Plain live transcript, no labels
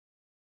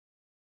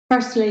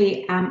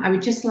Firstly, I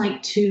would just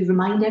like to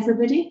remind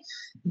everybody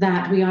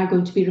that we are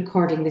going to be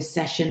recording this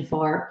session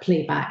for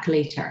playback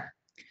later.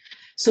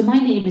 So my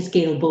name is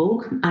Gail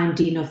Bogue, I'm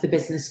Dean of the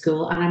Business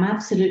School, and I'm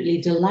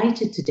absolutely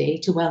delighted today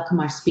to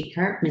welcome our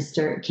speaker,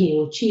 Mr.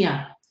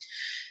 Chia.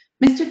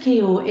 Mr.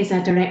 Ko is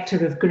a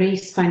director of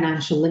Grace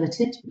Financial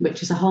Limited,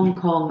 which is a Hong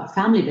Kong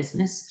family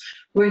business,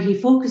 where he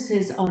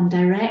focuses on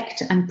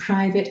direct and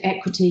private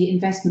equity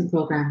investment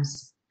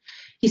programs.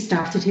 He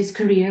started his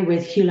career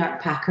with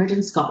Hewlett-Packard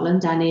in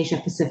Scotland and Asia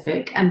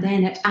Pacific, and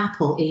then at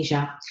Apple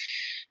Asia.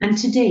 And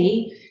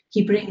today,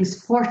 he brings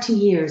 40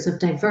 years of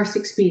diverse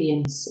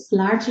experience,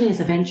 largely as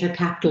a venture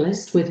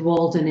capitalist with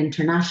Walden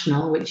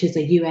International, which is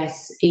a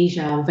US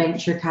Asia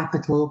venture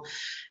capital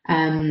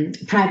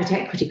private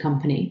equity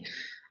company,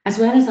 as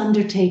well as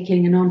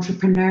undertaking an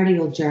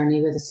entrepreneurial journey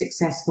with a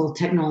successful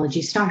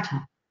technology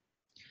startup.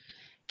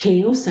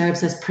 Ko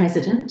serves as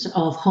president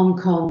of Hong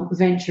Kong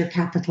Venture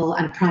Capital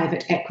and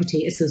Private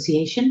Equity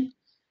Association,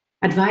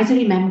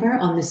 advisory member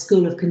on the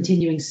School of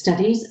Continuing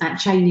Studies at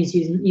Chinese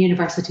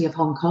University of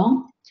Hong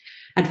Kong,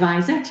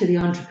 advisor to the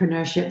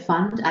Entrepreneurship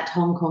Fund at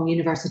Hong Kong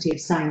University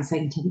of Science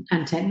and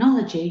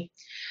Technology,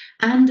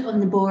 and on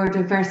the board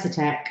of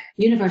Versatech,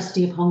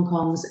 University of Hong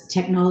Kong's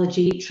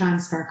technology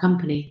transfer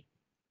company.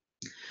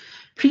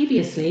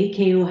 Previously,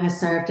 Ko has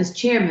served as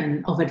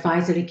chairman of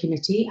advisory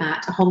committee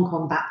at Hong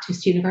Kong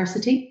Baptist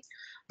University,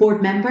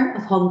 board member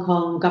of Hong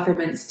Kong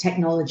Government's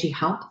Technology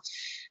Hub,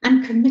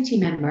 and committee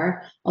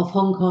member of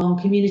Hong Kong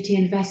Community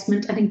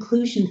Investment and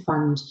Inclusion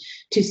Fund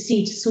to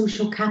seed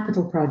social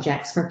capital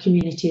projects for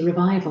community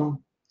revival.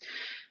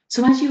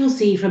 So as you will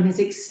see from his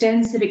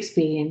extensive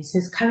experience,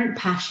 his current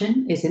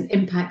passion is in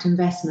impact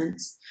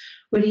investments,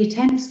 where he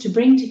attempts to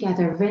bring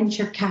together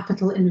venture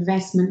capital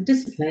investment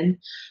discipline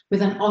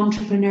with an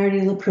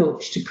entrepreneurial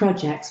approach to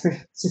projects for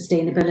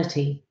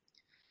sustainability.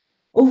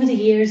 Over the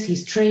years,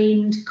 he's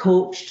trained,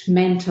 coached,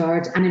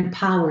 mentored, and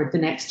empowered the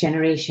next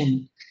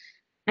generation.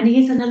 And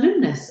he is an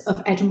alumnus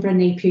of Edinburgh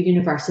Napier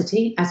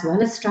University, as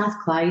well as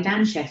Strathclyde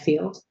and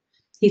Sheffield.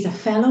 He's a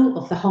fellow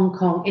of the Hong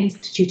Kong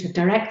Institute of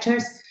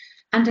Directors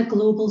and a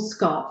Global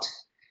Scot.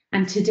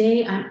 And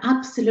today I'm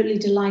absolutely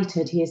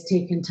delighted he has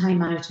taken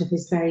time out of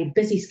his very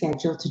busy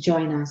schedule to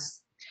join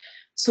us.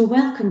 So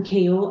welcome,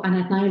 Ko, and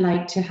I'd now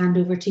like to hand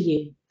over to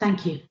you.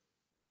 Thank you.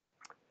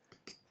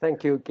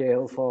 Thank you,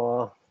 Gail,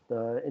 for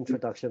the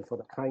introduction, for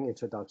the kind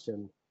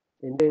introduction.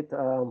 Indeed,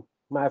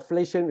 my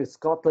affiliation with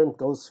Scotland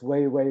goes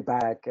way, way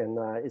back, and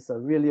it's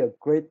really a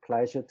great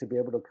pleasure to be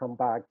able to come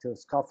back to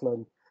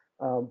Scotland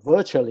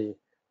virtually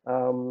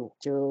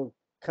to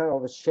kind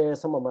of share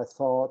some of my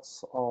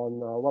thoughts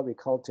on what we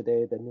call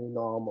today the new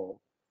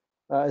normal.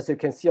 As you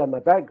can see on my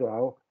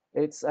background,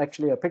 it's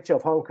actually a picture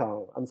of Hong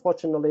Kong.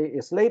 Unfortunately,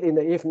 it's late in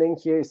the evening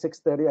here, it's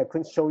 6:30. I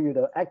couldn't show you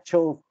the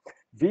actual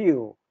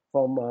view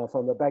from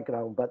the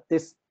background, but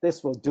this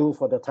will do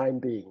for the time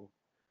being.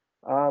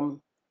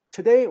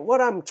 Today, what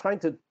I'm trying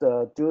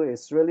to do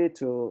is really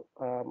to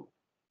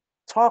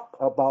talk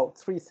about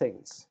three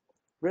things.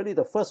 Really,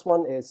 the first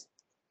one is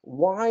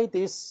why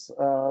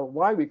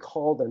we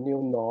call the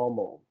new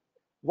normal.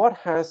 What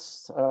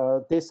has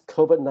this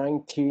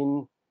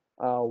COVID-19,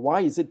 why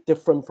is it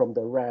different from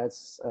the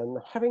rest? And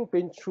having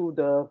been through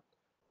the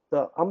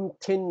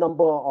umpteen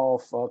number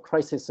of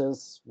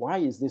crises, why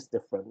is this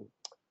different?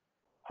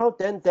 How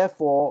then,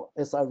 therefore,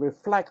 as I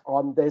reflect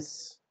on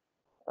this,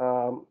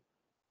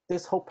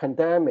 this whole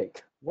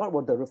pandemic, what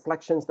were the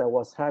reflections that I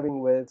was having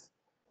with,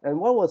 and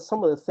what were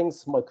some of the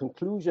things, my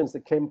conclusions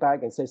that came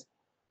back and says,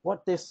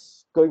 what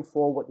this going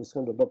forward is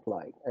going to look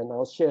like? And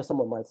I'll share some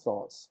of my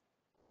thoughts.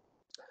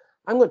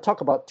 I'm going to talk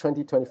about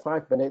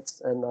 20-25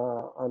 minutes, and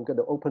I'm going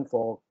to open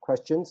for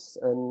questions,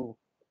 and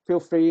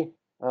feel free,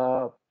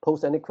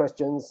 post any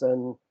questions,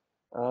 and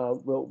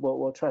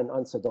we'll try and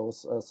answer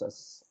those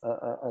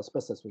as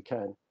best as we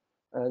can.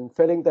 And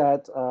failing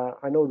that,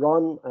 I know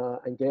Ron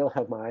and Gail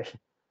have my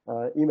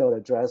email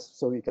address,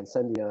 so you can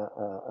send me an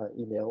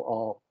email,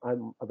 or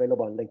I'm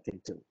available on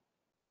LinkedIn too.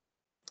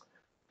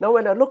 Now,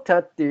 when I looked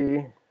at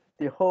the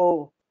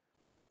whole,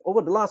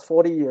 over the last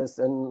 40 years,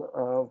 and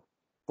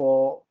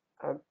for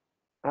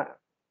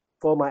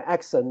my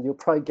accent, you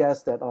probably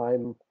guess that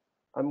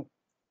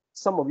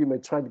some of you may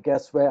try to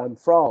guess where I'm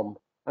from.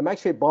 I'm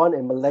actually born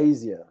in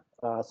Malaysia,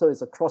 so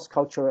it's a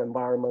cross-cultural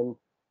environment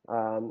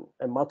and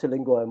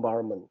multilingual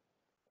environment.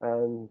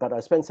 But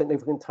I spent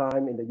significant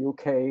time in the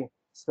UK,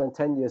 spent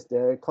 10 years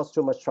there, caused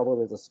too much trouble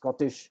with the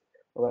Scottish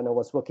when I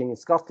was working in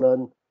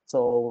Scotland.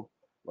 So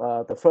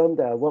the firm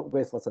that I worked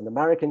with was an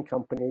American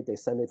company. They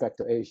sent me back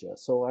to Asia.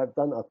 So I've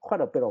done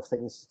quite a bit of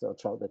things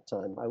throughout that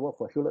time. I worked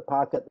for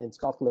Hewlett-Packard in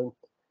Scotland,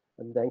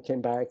 and then came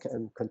back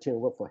and continued to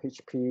work for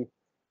HP,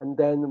 and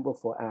then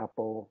worked for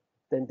Apple,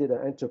 then did an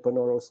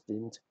entrepreneurial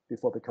stint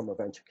before becoming a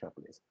venture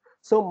capitalist.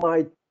 So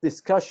my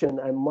discussion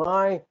and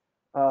my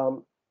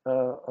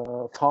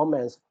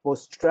comments were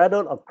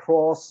straddled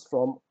across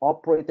from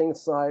operating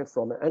side,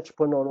 from an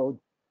entrepreneurial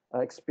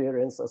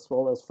experience, as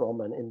well as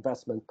from an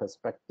investment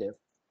perspective.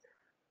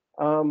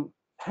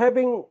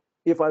 Having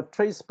if I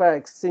trace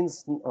back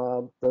since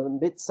the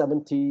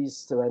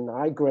mid-70s when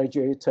I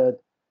graduated,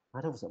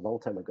 that was a long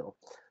time ago,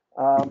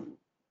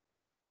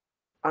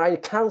 I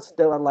count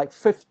there are like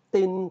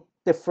 15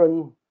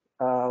 different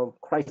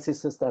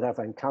crises that I've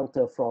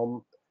encountered,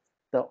 from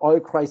the oil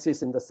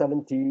crisis in the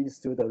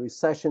 70s to the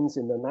recessions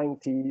in the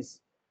 90s,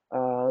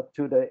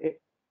 to the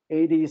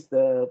 80s,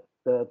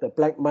 the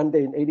Black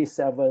Monday in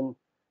 87,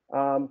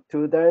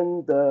 to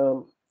then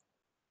the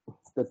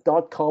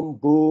dot-com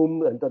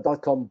boom and the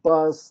dot-com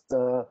bust,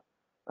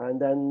 and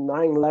then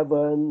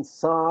 9/11,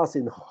 SARS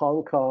in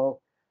Hong Kong,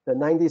 the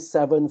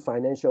 97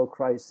 financial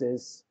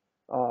crisis,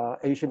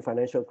 Asian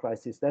financial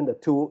crisis, then the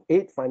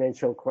 2008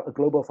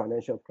 global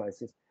financial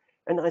crisis.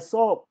 And I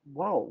saw,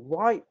 wow,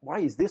 why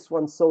is this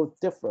one so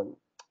different?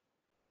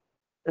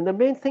 And the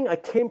main thing I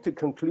came to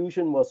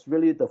conclusion was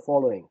really the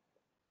following.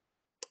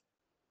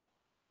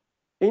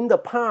 In the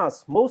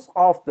past, most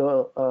of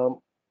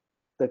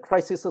the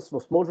crises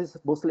was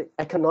mostly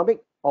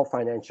economic or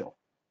financial.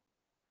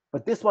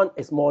 But this one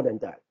is more than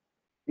that.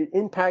 It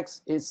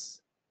impacts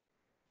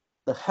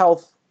the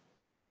health,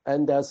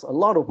 and there's a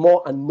lot of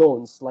more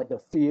unknowns, like the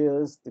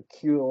fears, the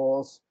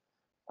cures,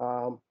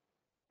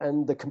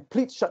 and the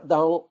complete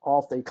shutdown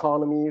of the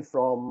economy,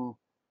 from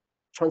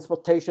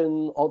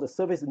transportation, all the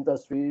service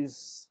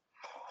industries,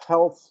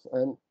 health,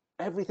 and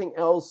everything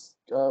else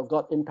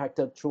got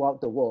impacted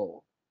throughout the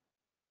world.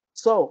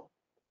 So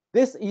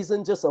this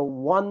isn't just a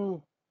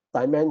one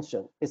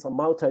dimension, it's a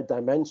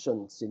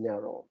multi-dimension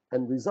scenario.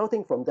 And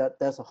resulting from that,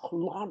 there's a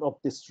lot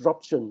of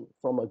disruption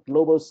from a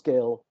global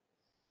scale,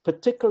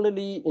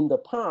 particularly in the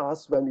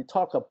past when we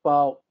talk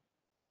about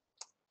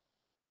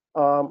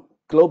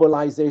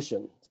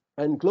globalization.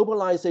 And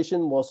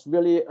globalization was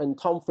really, in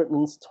Tom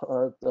Friedman's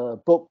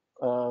book,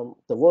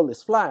 The World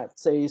is Flat,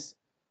 says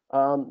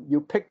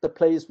you pick the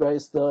place where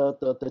it's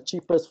the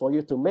cheapest for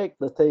you to make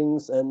the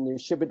things, and you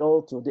ship it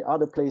all to the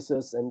other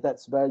places, and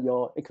that's where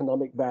your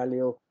economic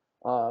value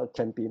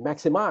can be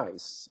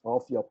maximized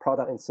of your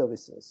product and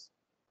services.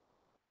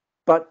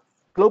 But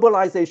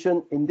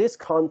globalization in this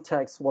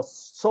context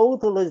was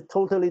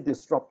totally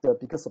disrupted,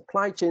 because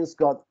supply chains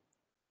got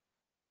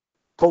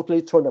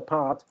totally torn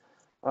apart.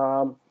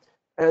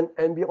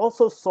 And we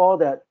also saw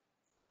that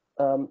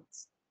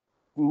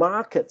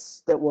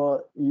markets that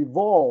were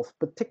evolved,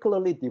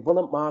 particularly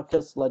developed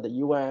markets like the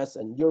US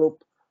and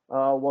Europe,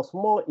 was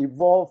more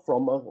evolved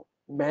from a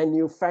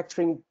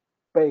manufacturing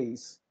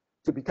base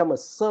to become a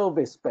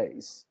service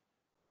base.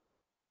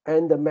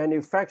 And the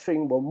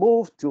manufacturing will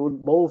move to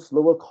most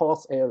lower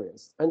cost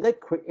areas. And that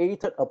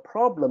created a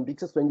problem,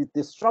 because when you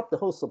disrupt the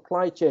whole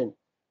supply chain,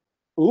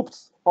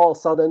 oops, all of a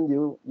sudden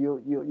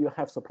you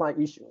have supply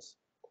issues.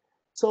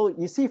 So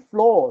you see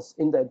flaws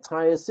in the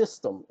entire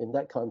system in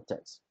that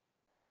context.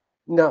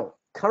 Now,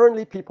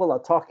 currently people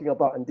are talking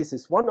about, and this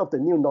is one of the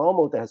new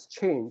normal that has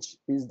changed,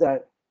 is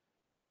that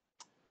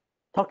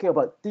talking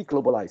about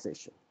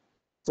deglobalization.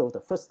 So the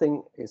first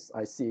thing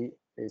I see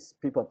is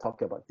people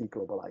talking about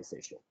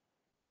deglobalization.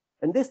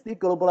 And this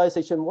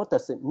deglobalization, what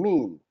does it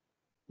mean?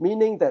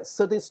 Meaning that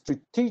certain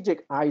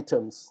strategic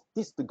items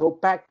needs to go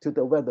back to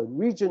where the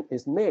region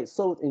is made.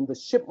 So in the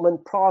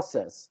shipment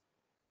process,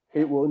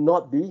 it will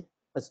not be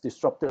as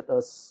disrupted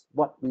as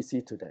what we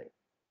see today.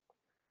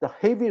 The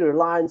heavy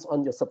reliance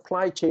on your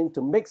supply chain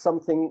to make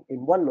something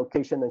in one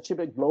location and ship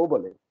it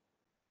globally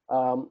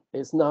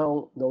is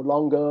now no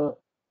longer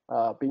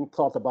being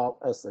thought about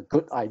as a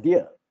good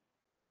idea.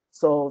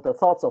 So the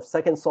thoughts of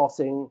second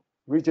sourcing,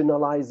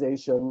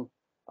 regionalization,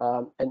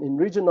 and in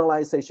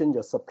regionalization,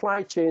 your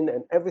supply chain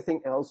and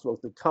everything else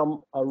will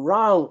come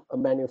around a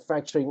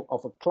manufacturing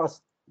of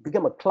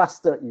become a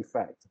cluster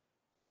effect.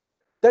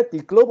 That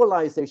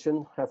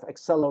deglobalization have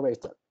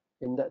accelerated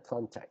in that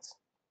context.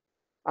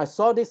 I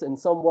saw this in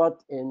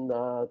somewhat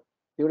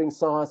during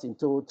SARS in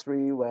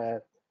 2003,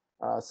 where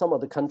some of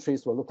the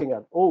countries were looking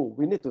at, oh,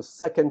 we need to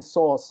second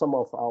source some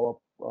of our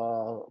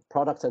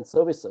products and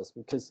services,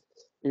 because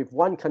if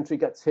one country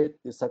gets hit,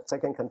 the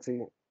second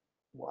country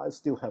will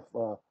still have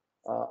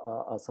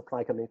a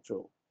supply coming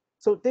through.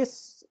 So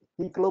this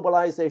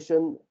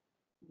deglobalization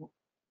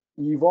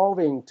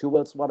evolving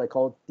towards what I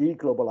call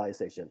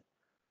deglobalization.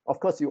 Of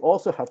course, you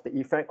also have the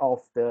effect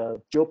of the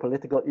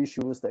geopolitical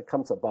issues that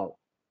comes about.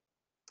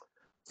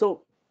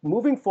 So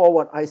moving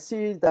forward, I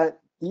see that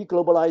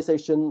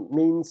deglobalization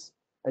means,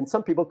 and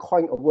some people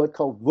coin a word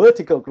called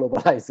vertical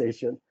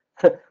globalization,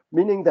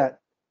 meaning that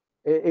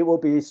it will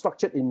be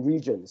structured in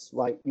regions,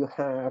 like you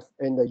have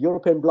in the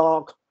European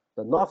bloc,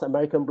 the North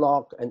American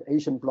bloc, and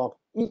Asian bloc,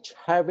 each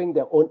having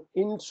their own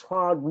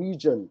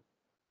intra-region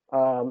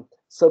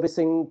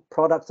servicing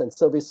products and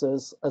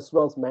services, as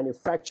well as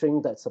manufacturing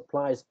that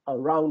supplies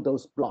around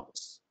those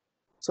blocks.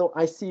 So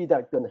I see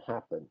that going to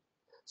happen.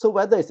 So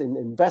whether it's in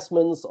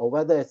investments or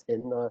whether it's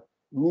in a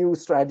new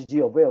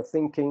strategy or way of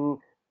thinking,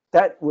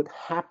 that would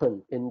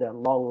happen in the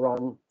long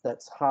run.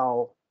 That's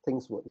how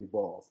things will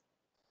evolve.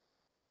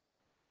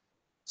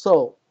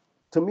 So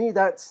to me,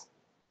 that's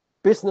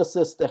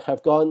businesses that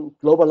have gone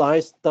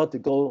globalized start to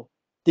go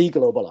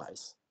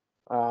deglobalize.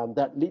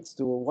 That leads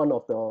to one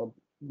of the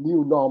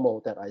new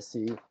normal that I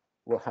see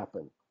will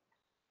happen.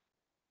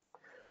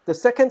 The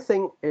second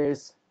thing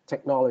is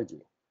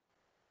technology.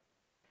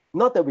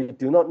 Not that we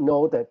do not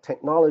know that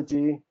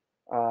technology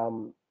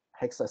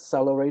has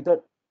accelerated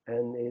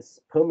and is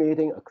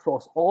permeating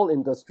across all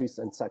industries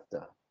and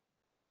sectors.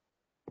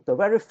 The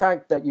very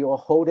fact that you are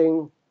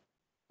holding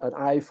an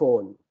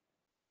iPhone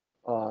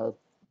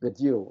with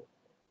you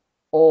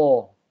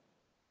or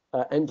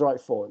an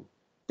Android phone,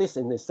 this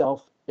in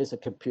itself is a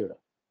computer.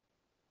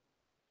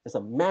 It's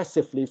a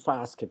massively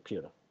fast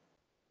computer.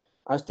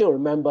 I still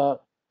remember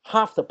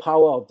half the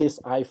power of this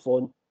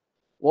iPhone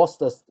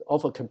was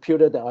of a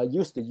computer that I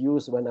used to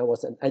use when I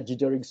was in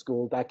engineering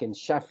school back in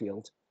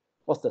Sheffield,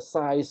 was the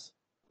size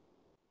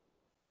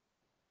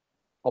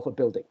of a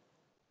building.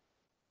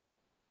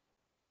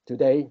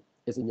 Today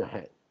is in your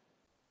hand.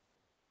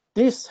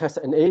 This has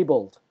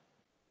enabled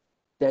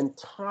the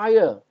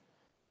entire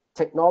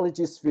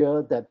technology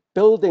sphere that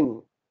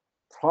building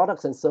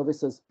products and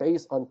services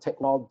based on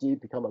technology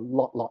become a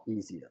lot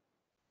easier.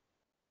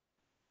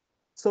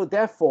 So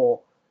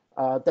therefore,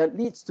 that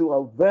leads to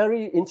a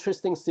very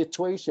interesting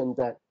situation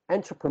that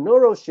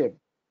entrepreneurship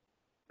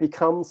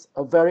becomes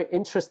a very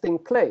interesting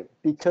play,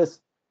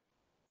 because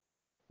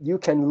you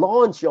can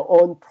launch your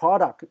own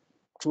product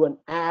through an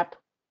app,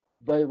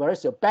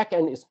 whereas your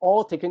backend is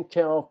all taken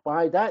care of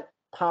by that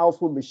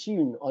powerful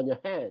machine on your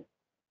hand.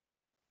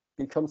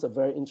 Becomes a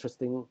very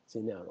interesting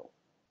scenario.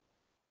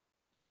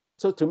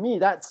 So to me,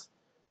 that's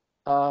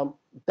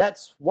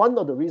one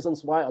of the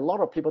reasons why a lot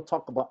of people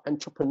talk about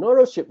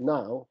entrepreneurship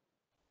now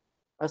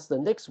as the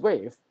next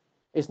wave.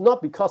 Is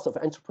not because of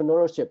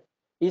entrepreneurship,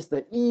 it's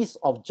the ease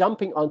of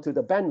jumping onto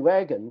the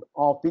bandwagon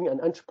of being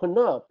an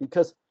entrepreneur,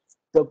 because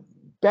the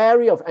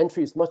barrier of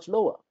entry is much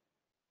lower.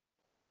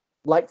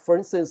 Like, for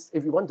instance,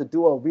 if you want to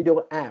do a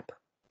video app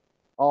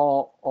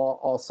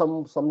or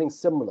something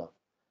similar,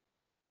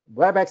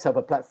 WebEx have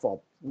a platform,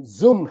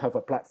 Zoom have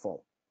a platform.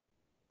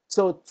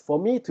 So for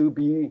me to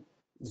be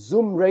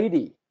Zoom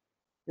ready,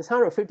 it's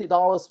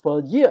 $150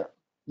 per year,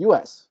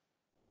 US.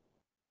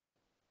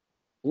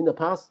 In the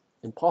past,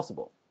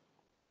 impossible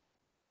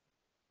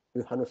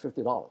with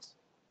 $150.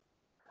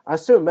 I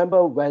still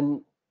remember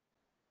when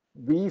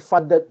we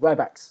funded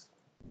WebEx,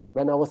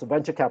 when I was a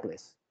venture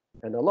capitalist,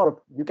 and a lot of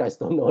you guys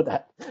don't know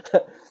that.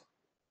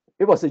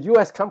 It was a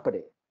US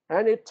company,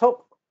 and it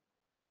took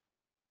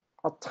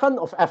a ton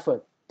of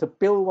effort to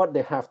build what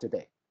they have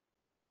today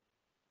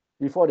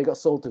before they got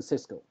sold to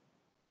Cisco.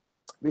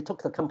 We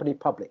took the company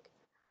public,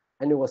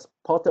 and it was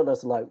portrayed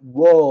as like,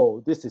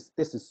 whoa, this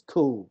is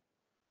cool.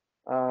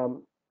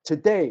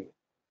 Today,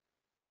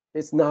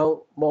 it's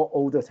now more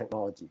older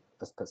technology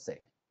as per se,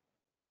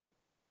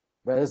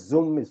 whereas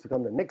Zoom has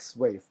become the next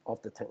wave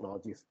of the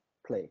technology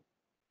play.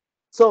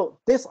 So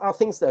these are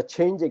things that are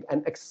changing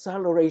and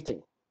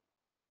accelerating,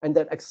 and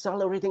that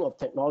accelerating of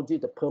technology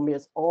that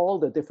permeates all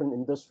the different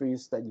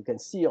industries that you can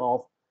see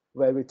of,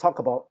 where we talk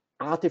about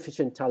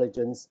artificial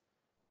intelligence,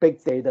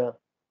 big data.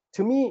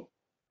 To me,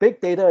 big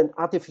data and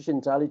artificial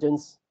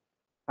intelligence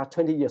are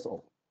 20 years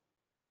old.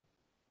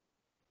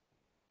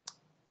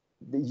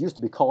 They used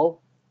to be called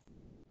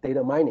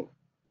data mining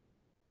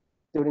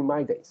during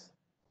my days.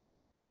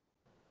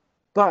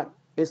 But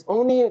it's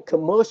only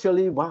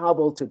commercially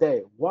viable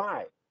today.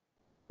 Why?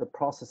 The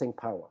processing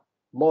power,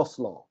 Moore's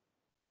law,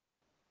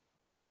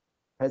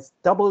 has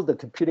doubled the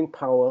computing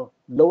power,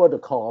 lowered the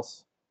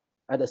cost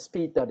at a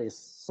speed that is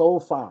so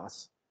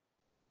fast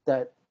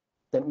that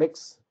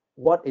makes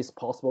what is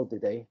possible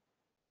today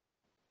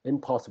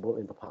impossible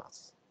in the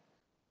past.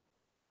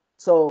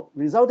 So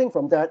resulting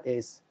from that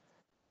is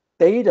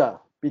data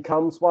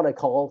becomes what I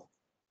call,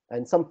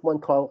 and someone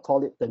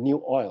call it the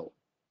new oil.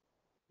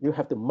 You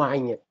have to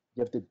mine it,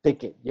 you have to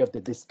dig it, you have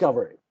to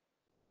discover it.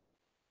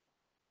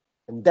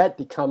 And that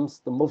becomes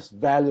the most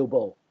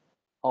valuable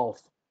of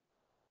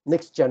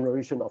next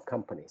generation of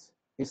companies.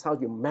 It's how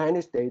you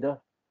manage data,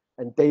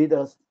 and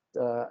data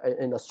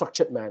in a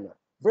structured manner.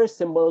 Very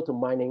similar to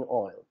mining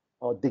oil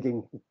or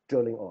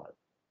drilling oil.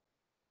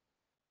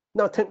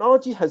 Now,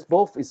 technology has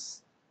both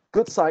its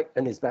good side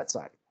and its bad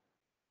side.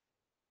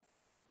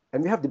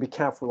 And we have to be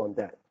careful on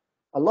that.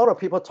 A lot of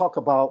people talk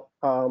about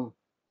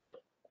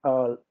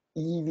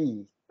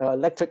EV,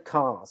 electric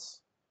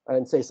cars,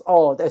 and says,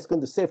 oh, that's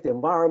going to save the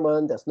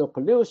environment, there's no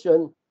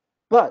pollution.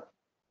 But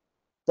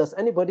does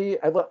anybody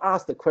ever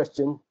ask the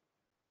question,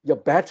 your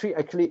battery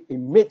actually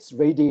emits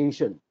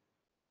radiation?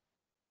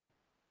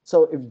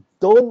 So if you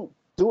don't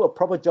do a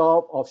proper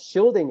job of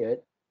shielding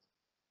it,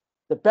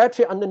 the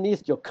battery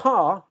underneath your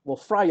car will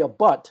fry your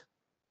butt.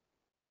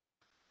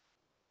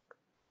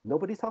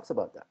 Nobody talks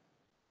about that.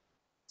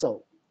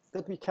 So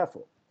got to be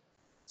careful.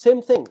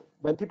 Same thing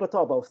when people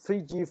talk about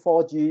 3G,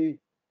 4G,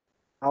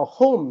 our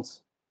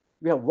homes,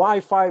 we have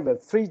Wi-Fi, we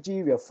have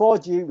 3G, we have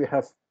 4G, we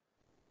have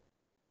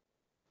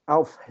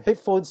our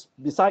headphones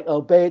beside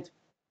our bed.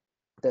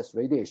 That's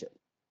radiation,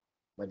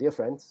 my dear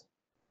friends.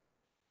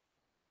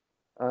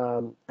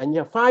 And you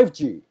have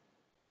 5G,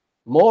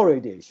 more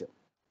radiation.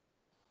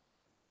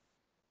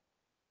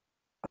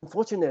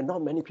 unfortunately,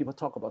 not many people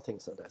talk about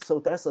things like that. So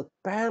there's a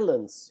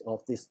balance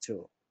of these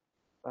two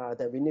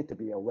that we need to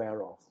be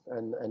aware of.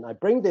 And I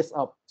bring this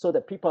up so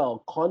that people are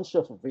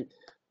conscious of it,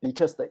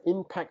 because the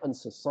impact on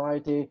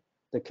society,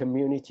 the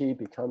community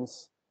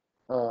becomes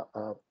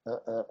a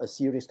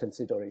serious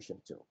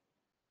consideration too.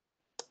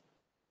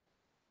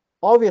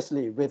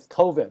 Obviously, with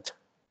COVID,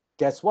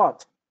 guess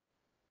what?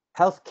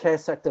 Healthcare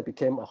sector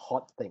became a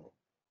hot thing.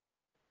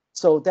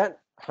 So that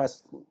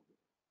has,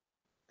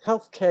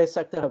 healthcare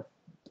sector have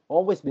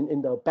always been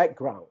in the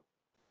background,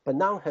 but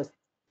now has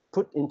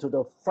put into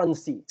the front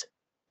seat.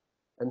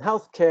 And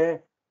healthcare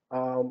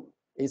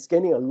is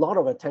gaining a lot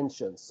of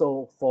attention.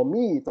 So for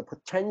me, the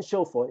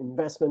potential for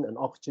investment and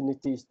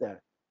opportunities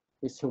there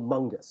is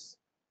humongous.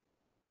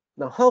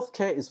 Now,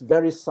 healthcare is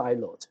very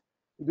siloed.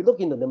 If you look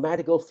into the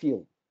medical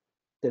field,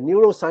 the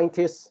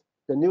neuroscientist,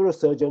 the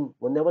neurosurgeon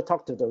will never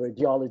talk to the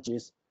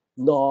radiologist,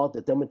 nor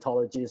the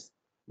dermatologist,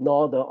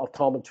 nor the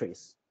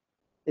optometrist.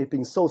 It's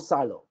been so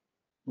siloed.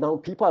 Now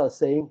people are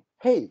saying,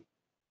 hey,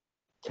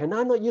 can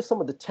I not use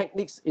some of the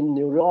techniques in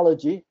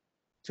neurology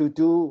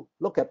to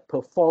look at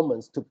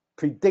performance, to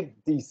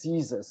predict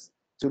diseases,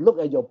 to look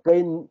at your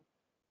brain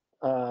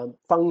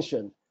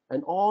function,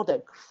 and all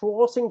that,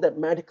 crossing that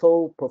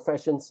medical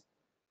professions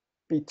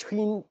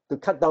between to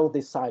cut down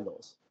these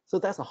silos. So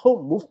that's a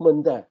whole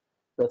movement there.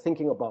 They're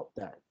thinking about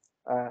that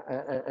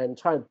and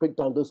try to break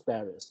down those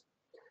barriers.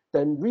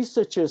 Then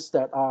researchers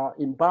that are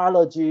in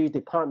biology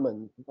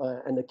department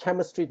and the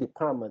chemistry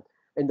department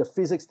in the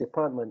physics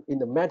department, in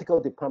the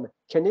medical department,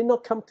 can they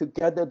not come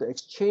together to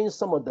exchange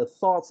some of the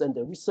thoughts and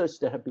the research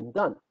that have been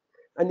done?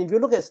 And if you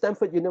look at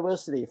Stanford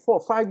University, 4 or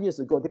 5 years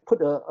ago, they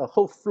put a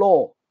whole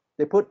floor.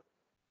 They put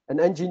an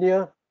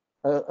engineer,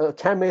 a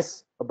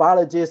chemist, a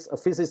biologist, a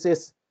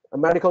physicist, a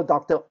medical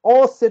doctor,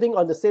 all sitting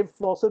on the same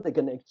floor so they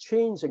can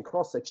exchange and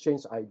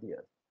cross-exchange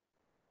ideas.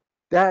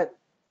 That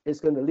is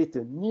going to lead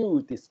to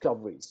new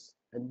discoveries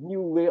and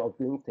new way of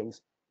doing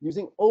things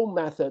using old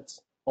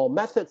methods or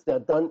methods that are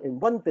done in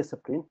one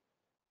discipline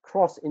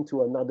cross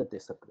into another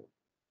discipline.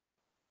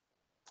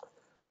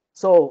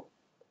 So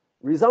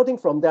resulting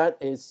from that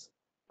is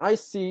I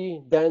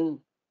see then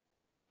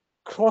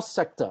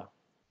cross-sector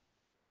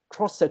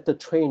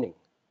training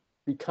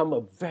become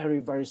a very,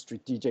 very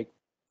strategic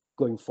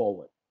going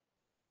forward,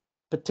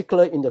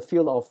 particularly in the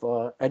field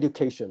of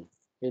education,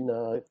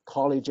 in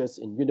colleges,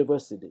 in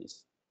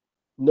universities.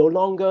 No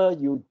longer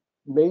you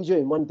major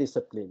in one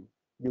discipline,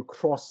 you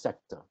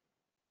cross-sector.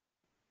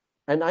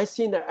 And I've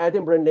seen that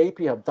Edinburgh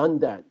Napier have done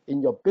that.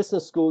 In your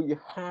business school, you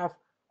have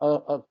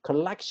a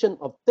collection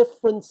of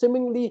different,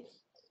 seemingly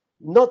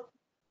not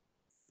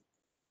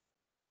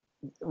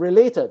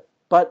related,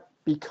 but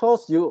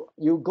because you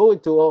go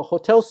into a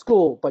hotel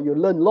school, but you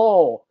learn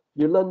law,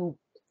 you learn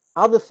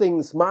other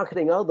things,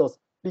 marketing, others,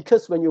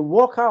 because when you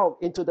walk out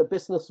into the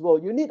business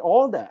world, you need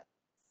all that.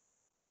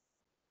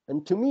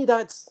 And to me,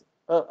 that's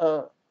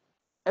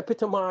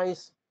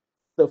epitomize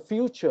the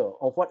future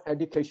of what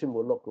education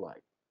will look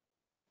like.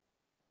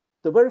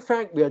 The very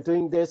fact we are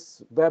doing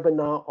this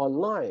webinar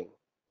online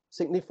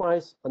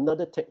signifies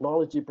another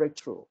technology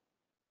breakthrough.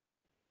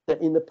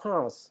 That in the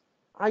past,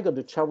 I got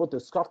to travel to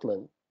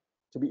Scotland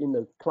to be in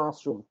the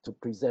classroom to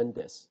present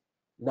this.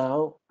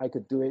 Now I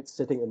could do it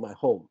sitting in my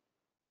home,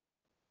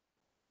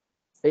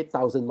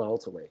 8,000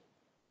 miles away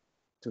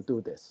to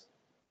do this.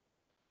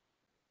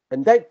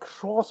 And that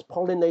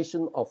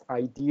cross-pollination of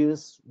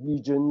ideas,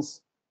 regions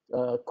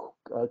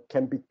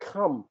can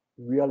become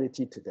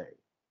reality today.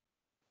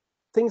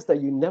 Things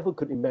that you never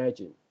could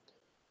imagine.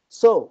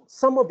 So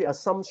some of the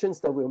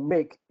assumptions that we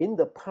make in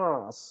the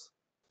past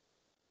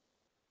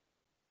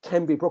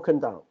can be broken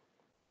down,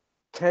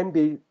 can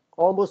be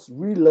almost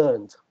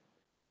relearned.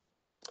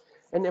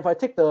 And if I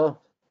take a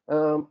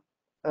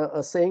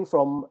saying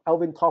from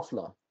Alvin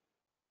Toffler,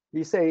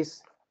 he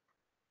says,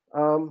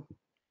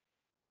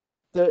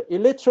 the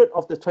illiterate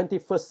of the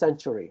 21st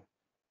century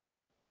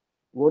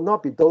will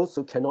not be those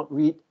who cannot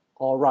read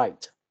or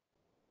write,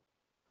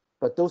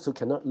 but those who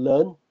cannot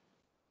learn,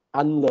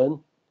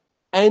 unlearn,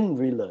 and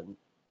relearn.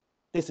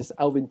 This is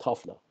Alvin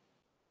Toffler.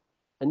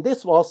 And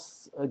this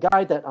was a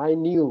guy that I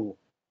knew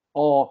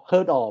or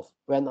heard of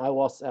when I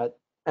was at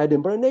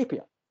Edinburgh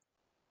Napier.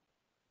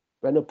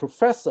 When a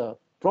professor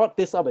brought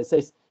this up and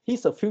says,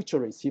 he's a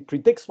futurist, he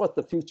predicts what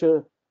the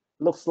future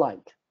looks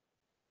like.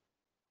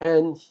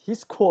 And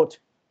his quote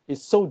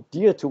is so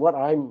dear to what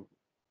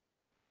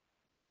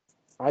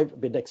I've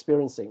been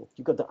experiencing.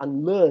 You got to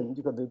unlearn,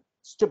 you got to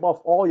strip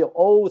off all your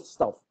old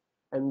stuff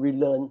and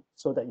relearn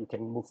so that you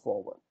can move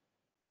forward.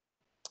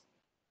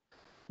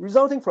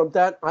 Resulting from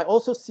that, I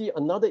also see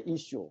another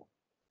issue.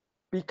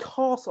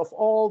 Because of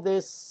all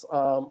these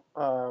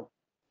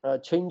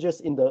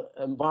changes in the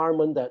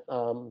environment that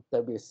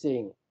we're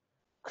seeing,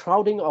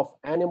 crowding of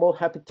animal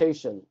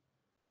habitation,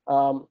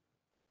 farm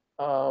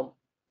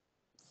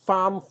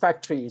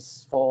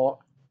factories for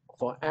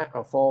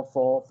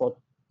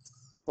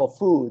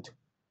food,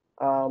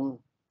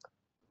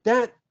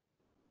 that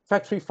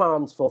factory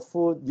farms for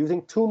food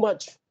using too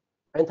much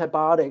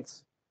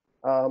antibiotics,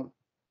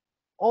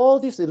 all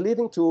this is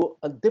leading to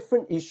a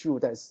different issue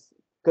that's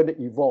going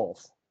to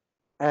evolve.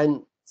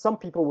 And some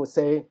people would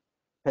say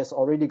has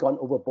already gone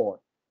overboard.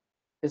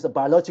 It's a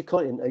biological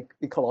and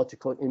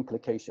ecological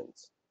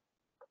implications.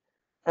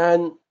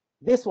 And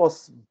this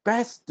was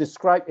best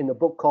described in a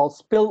book called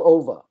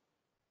Spillover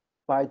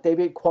by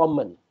David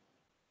Quammen,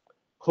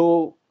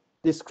 who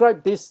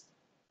described this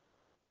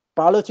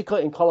biological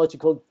and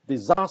ecological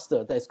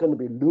disaster that's going to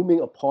be looming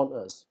upon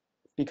us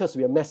because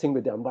we are messing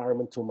with the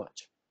environment too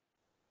much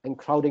and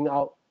crowding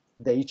out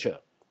nature.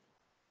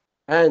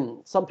 And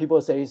some people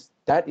say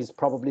that is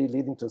probably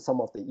leading to some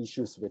of the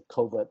issues with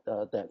COVID,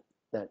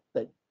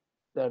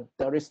 that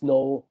there is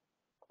no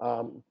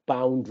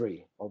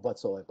boundary or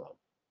whatsoever.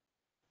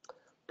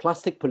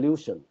 Plastic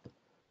pollution,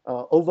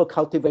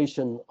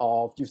 over-cultivation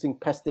of using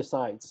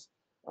pesticides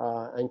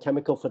and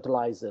chemical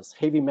fertilizers,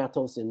 heavy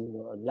metals in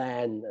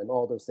land and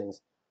all those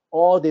things.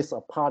 All these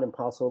are part and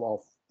parcel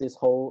of this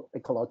whole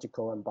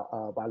ecological and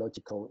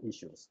biological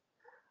issues.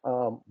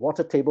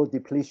 Water table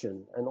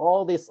depletion, and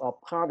all these are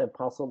part and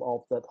parcel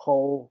of that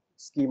whole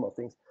scheme of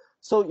things.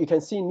 So you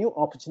can see new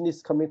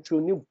opportunities coming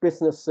through, new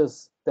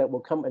businesses that will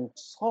come and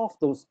solve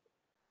those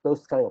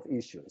kind of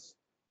issues.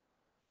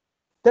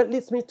 That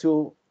leads me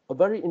to a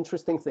very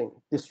interesting thing,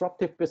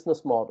 disruptive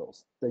business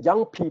models. The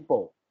young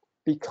people,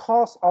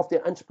 because of the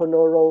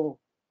entrepreneurial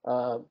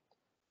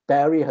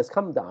barrier has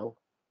come down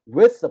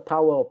with the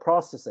power of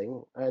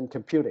processing and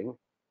computing,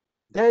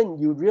 then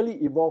you really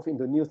evolve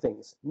into new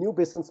things, new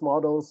business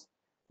models.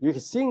 You're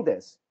seeing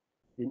this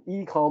in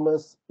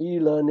e-commerce,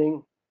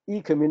 e-learning,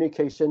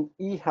 e-communication,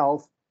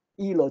 e-health,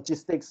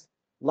 e-logistics,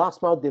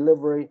 last mile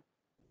delivery.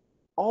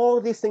 All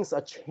these things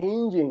are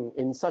changing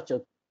in such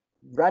a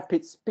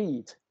rapid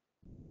speed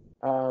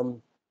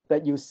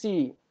that you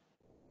see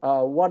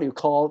what you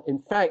call, in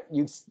fact,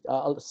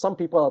 some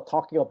people are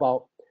talking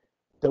about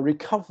the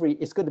recovery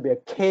is going to be a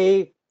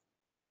K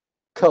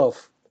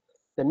curve.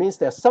 That means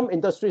there are some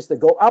industries that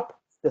go up,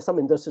 there's some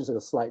industries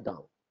that slide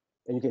down.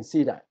 And you can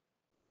see that.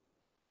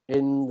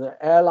 In the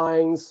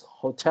airlines,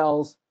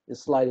 hotels,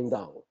 is sliding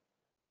down.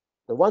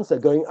 The ones that are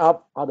going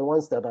up are the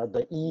ones that are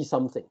the E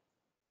something.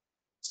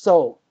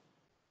 So,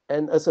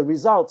 and as a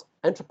result,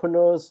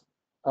 entrepreneurs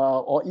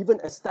or even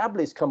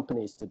established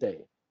companies today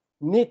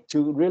need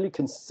to really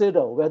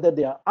consider whether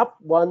they are up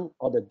one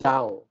or the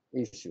down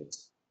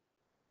issues.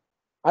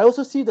 I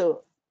also see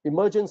the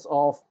emergence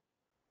of,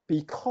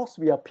 because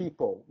we are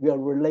people, we are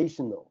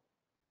relational.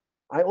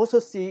 I also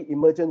see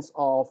emergence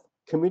of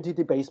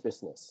community-based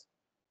business,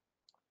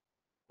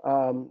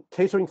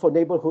 catering for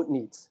neighborhood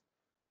needs.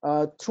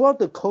 Throughout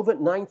the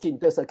COVID-19,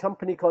 there's a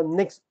company called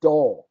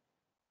Nextdoor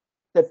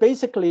that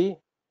basically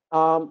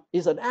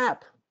is an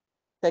app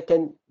that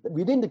can,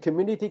 within the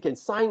community, can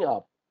sign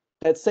up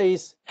that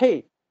says,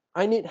 hey,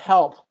 I need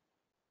help.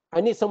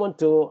 I need someone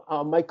to,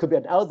 could be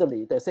an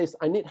elderly that says,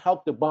 I need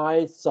help to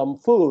buy some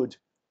food.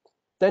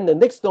 Then the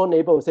next door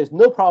neighbor says,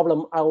 no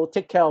problem, I will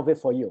take care of it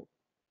for you.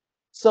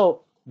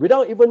 So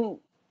without even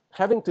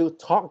having to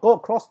go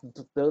across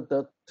to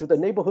the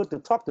neighborhood to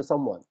talk to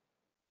someone.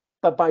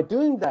 But by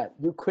doing that,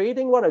 you're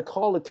creating what I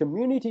call a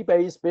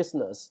community-based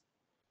business.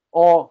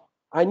 Or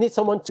I need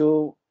someone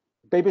to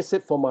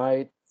babysit for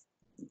my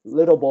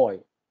little boy.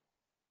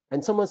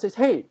 And someone says,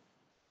 hey,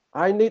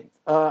 I need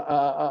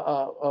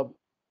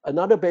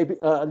another baby,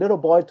 a little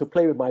boy to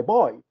play with my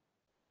boy.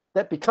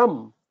 That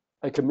become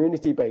a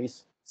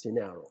community-based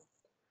scenario.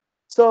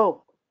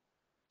 So,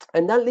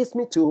 and that leads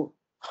me to,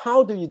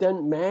 how do you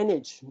then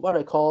manage what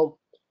I call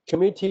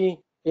community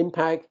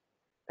impact?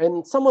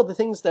 And some of the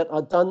things that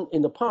are done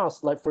in the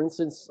past, like for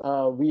instance,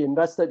 we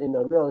invested in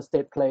a real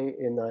estate play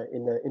in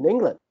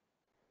England.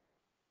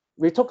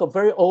 We took a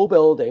very old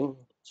building,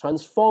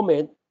 transform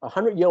it, a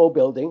 100-year-old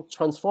building,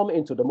 transform it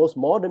into the most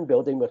modern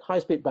building with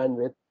high-speed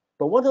bandwidth.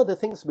 But one of the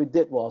things we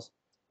did was,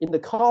 in the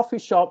coffee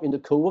shop, in the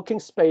co-working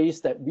space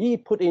that we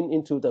put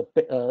into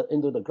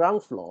the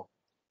ground floor,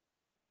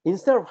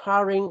 instead of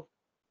hiring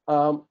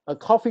a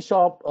coffee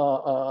shop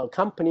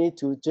company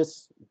to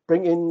just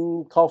bring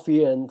in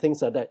coffee and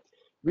things like that,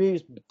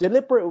 we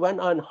deliberately went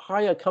on and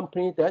hired a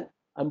company that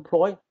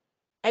employ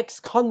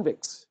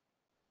ex-convicts.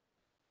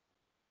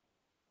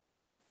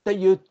 That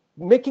you're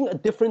making a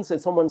difference in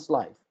someone's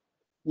life.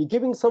 You're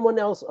giving someone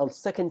else a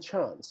second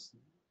chance.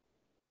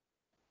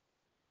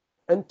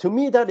 And to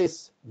me, that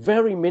is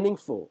very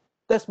meaningful.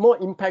 That's more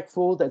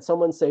impactful than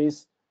someone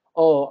says,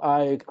 oh,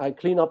 I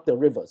clean up the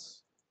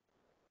rivers.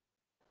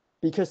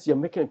 Because you're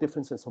making a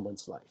difference in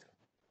someone's life.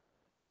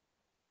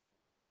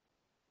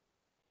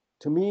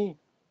 To me,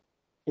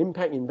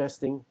 impact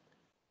investing,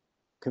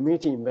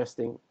 community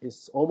investing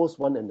is almost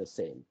one and the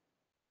same.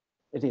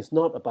 It is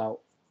not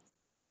about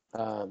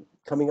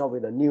coming up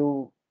with a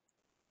new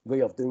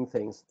way of doing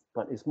things,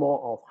 but it's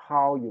more of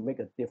how you make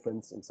a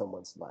difference in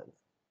someone's life.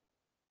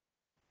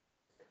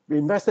 We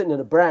invested in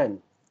a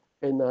brand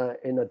in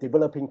a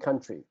developing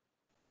country.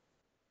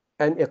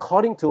 And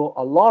according to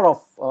a lot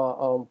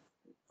of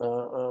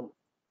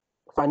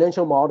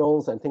financial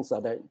models and things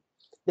like that,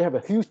 they have a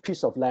huge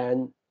piece of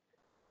land.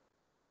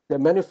 the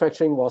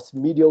manufacturing was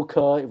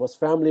mediocre, it was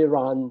family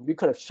run. We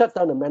could have shut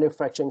down the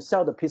manufacturing,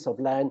 sell the piece of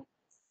land,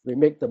 we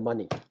make the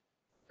money,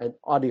 and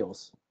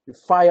adios. We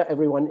fire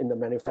everyone in the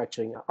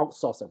manufacturing,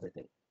 outsource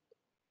everything.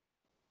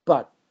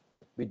 But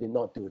we did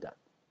not do that.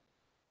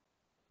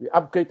 We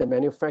upgrade the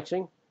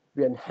manufacturing,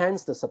 we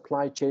enhance the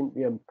supply chain,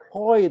 we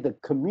employ the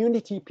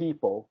community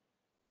people,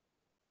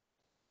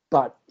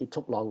 but it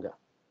took longer.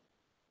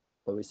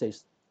 But we say,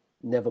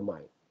 never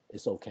mind,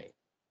 it's okay.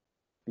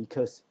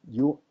 Because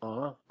you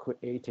are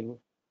creating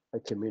a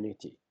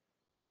community.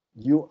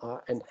 You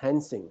are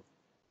enhancing,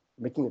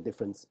 making a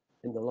difference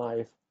in the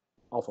life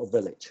of a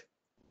village,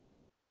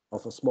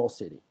 of a small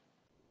city.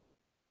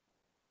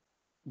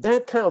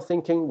 That kind of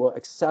thinking will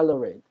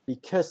accelerate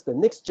because the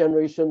next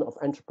generation of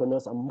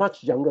entrepreneurs are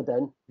much younger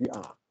than we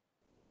are,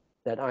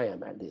 than I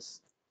am at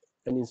least.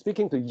 And in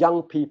speaking to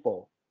young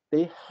people,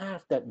 they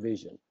have that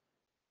vision.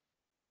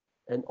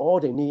 And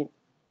all they need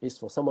is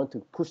for someone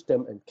to push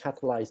them and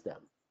catalyze them,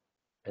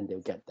 and they'll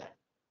get that.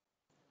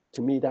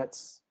 To me,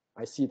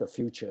 I see the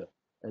future,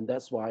 and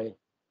that's why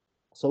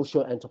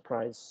social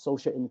enterprise,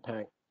 social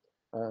impact,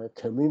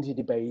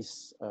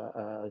 community-based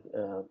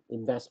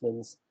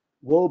investments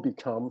will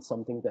become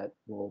something that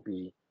will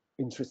be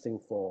interesting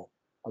for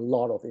a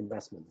lot of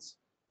investments.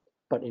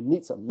 But it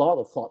needs a lot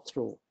of thought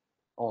through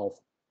of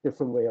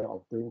different way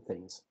of doing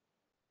things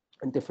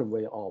and different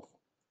way of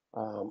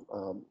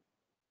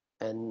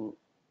and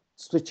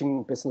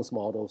switching business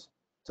models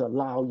to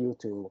allow you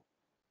to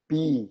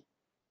be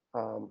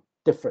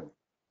different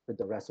with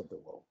the rest of the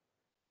world.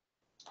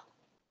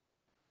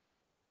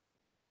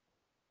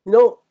 You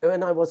know,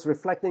 when I was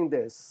reflecting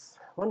this,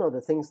 one of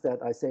the things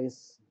that I say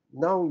is,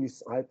 now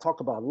I talk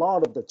about a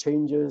lot of the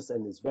changes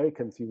and it's very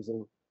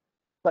confusing,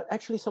 but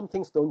actually some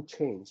things don't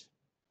change.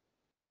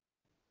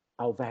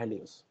 Our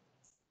values,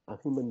 our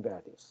human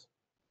values,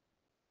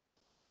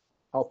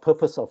 our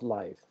purpose of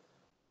life,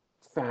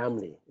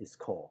 family is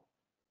core,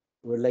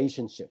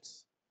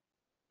 relationships.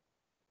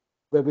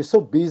 Where we're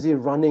so busy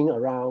running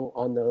around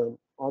on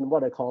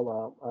what I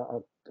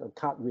call a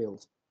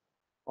cartwheels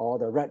or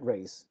the rat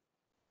race,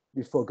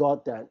 we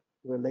forgot that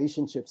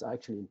relationships are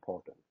actually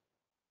important.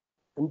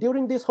 And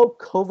during this whole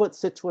COVID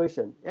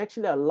situation, it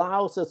actually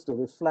allows us to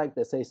reflect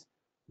that says,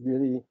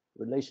 really,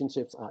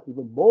 relationships are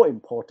even more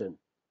important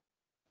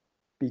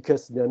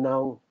because they're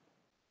now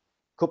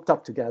cooped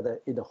up together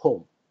in a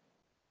home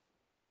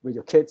with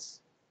your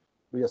kids,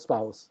 with your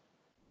spouse.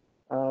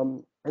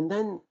 And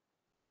then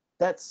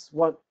that's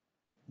what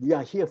we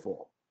are here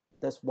for.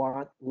 That's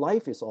what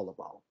life is all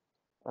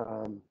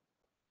about.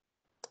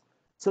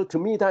 So to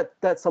me,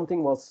 that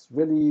something was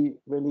really,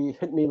 really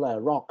hit me like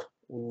a rock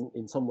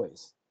in some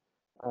ways.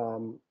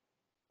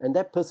 And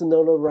that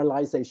personal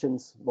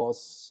realizations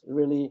was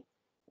really,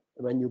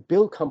 when you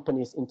build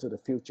companies into the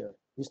future,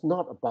 it's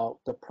not about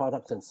the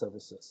products and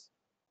services.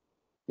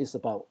 It's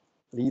about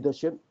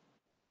leadership.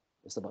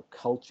 It's about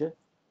culture.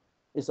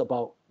 It's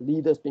about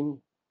leaders being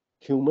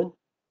human,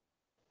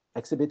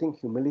 exhibiting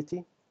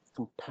humility,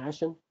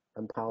 compassion,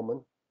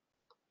 empowerment.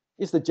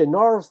 It's the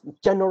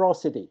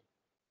generosity,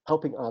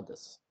 helping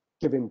others,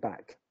 giving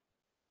back.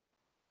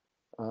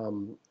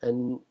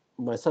 And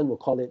my son will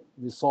call it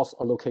resource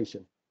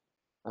allocation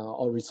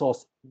or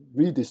resource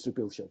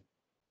redistribution.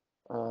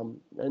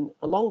 And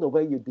along the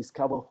way, you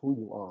discover who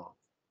you are.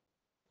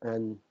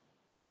 And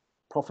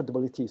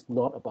profitability is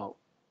not about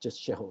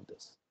just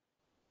shareholders.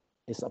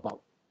 It's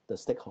about the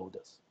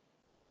stakeholders.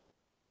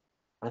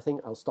 I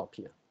think I'll stop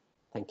here.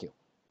 Thank you.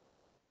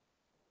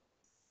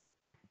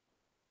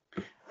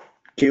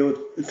 Gail,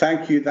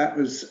 thank you. That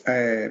was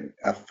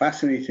a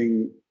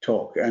fascinating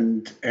talk.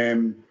 And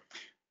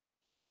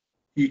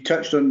you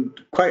touched on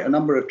quite a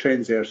number of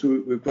trends there.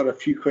 So we've got a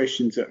few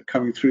questions that are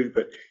coming through.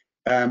 But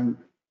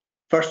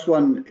first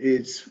one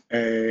is,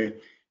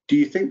 do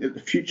you think that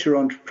the future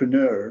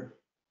entrepreneur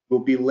will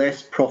be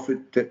less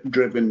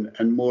profit-driven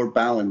and more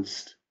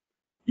balanced?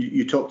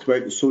 You talked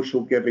about the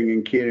social giving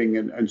and caring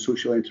and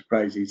social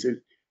enterprises.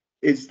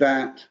 Is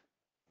that,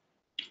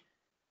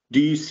 do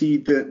you see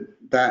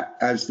that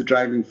as the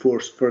driving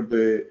force for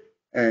the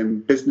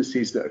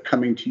businesses that are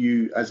coming to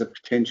you as a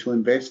potential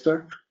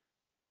investor?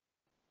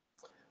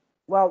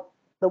 Well,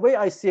 the way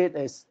I see it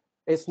is,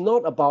 it's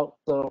not about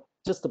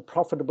just the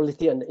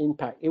profitability and the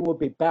impact. It will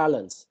be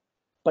balanced,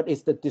 but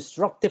it's the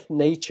disruptive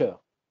nature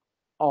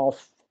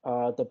of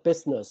the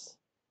business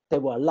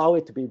that will allow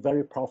it to be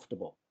very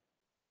profitable.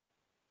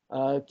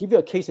 Give you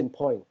a case in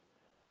point.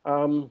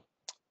 You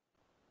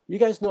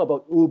guys know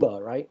about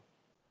Uber, right?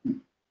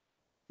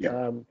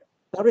 Yeah.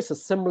 There is a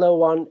similar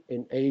one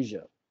in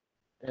Asia,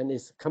 and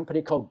it's a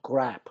company called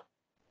Grab.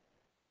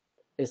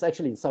 It's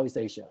actually in Southeast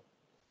Asia.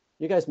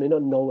 You guys may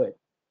not know it,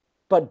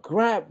 but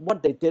Grab,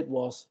 what they did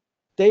was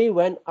they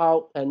went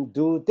out and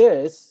do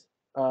this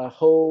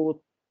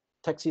whole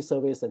taxi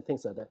service and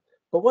things like that.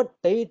 But what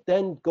they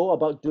then go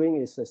about doing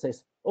is they say,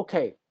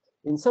 okay,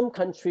 in some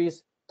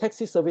countries,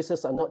 taxi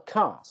services are not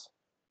cars,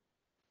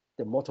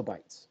 they're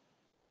motorbikes.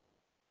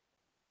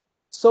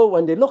 So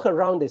when they look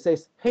around, they say,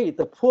 hey,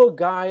 the poor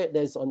guy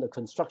that's on the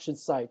construction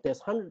site,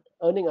 that's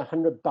earning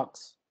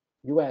 $100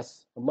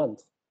 US a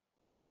month.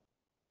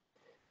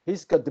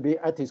 He's got to be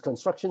at his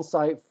construction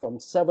site from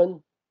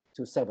 7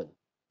 to 7.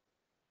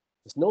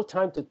 There's no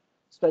time to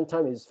spend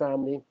time with his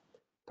family,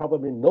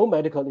 probably no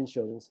medical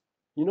insurance.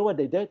 You know what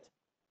they did?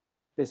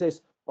 They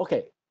says,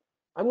 okay,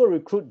 I'm going to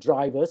recruit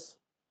drivers,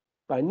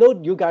 but I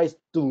know you guys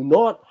do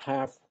not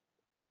have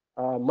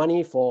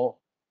money for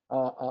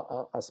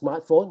a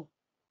smartphone.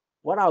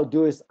 What I'll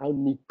do is I'll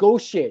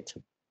negotiate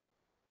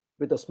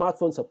with the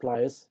smartphone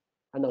suppliers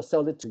and I'll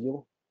sell it to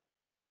you,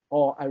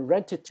 or I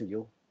rent it to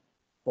you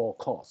for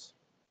a cost.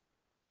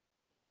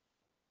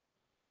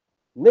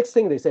 Next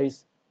thing they say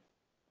is,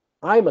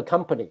 I'm a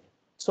company,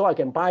 so I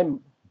can buy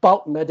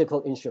bulk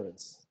medical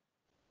insurance.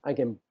 I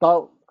can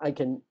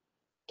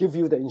give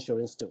you the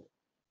insurance too.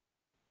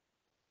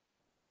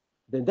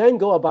 They then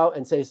go about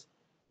and says,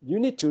 you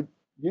need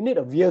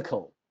a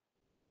vehicle.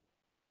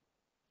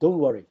 Don't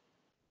worry.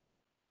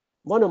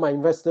 One of my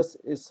investors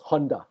is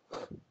Honda.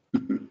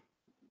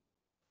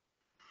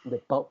 They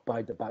bulk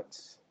buy the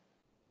bikes.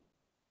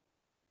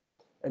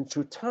 And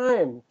through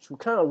time, through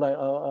kind of like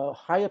a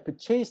higher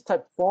purchase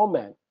type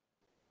format,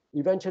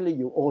 eventually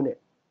you own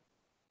it.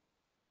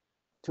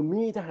 To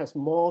me, that has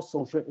more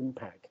social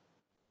impact.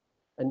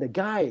 And the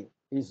guy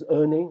is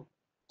earning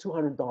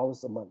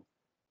 $200 a month.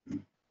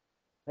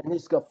 And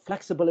he's got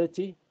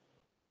flexibility.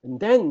 And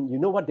then, you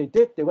know what they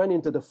did? They went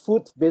into the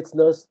food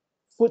business,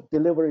 food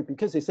delivery,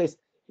 because he says,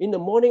 in the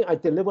morning, I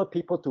deliver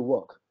people to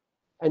work.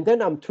 And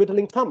then I'm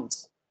twiddling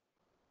thumbs.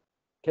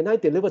 Can I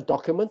deliver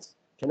documents?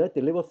 Can I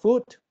deliver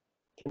food?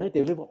 Can I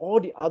deliver all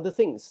the other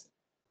things?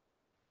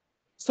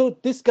 So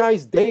this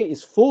guy's day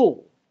is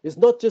full. It's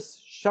not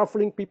just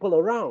shuffling people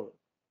around.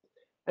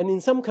 And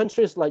in some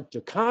countries like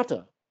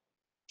Jakarta,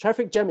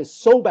 traffic jam is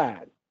so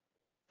bad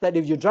that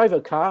if you drive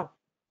a car,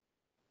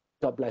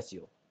 God bless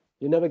you,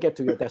 you never get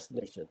to your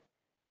destination.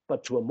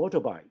 But through a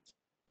motorbike,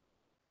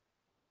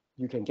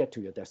 you can get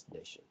to your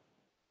destination.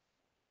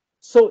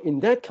 So in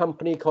that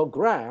company called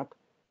Grab,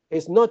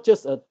 it's not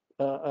just a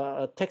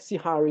taxi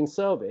hiring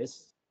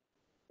service.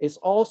 It's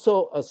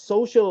also a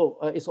social,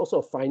 it's also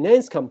a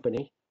finance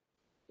company.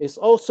 It's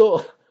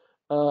also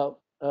a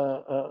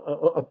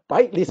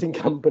bike leasing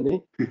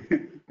company.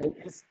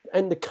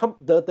 And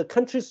the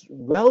countries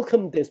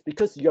welcome this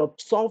because you're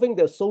solving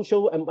their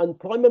social and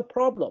employment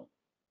problem.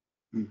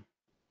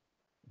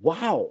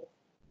 Wow.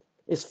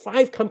 It's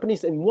 5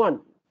 companies in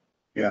one.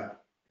 Yeah.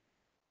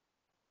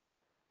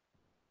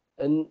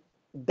 And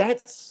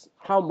that's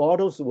how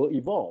models will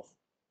evolve.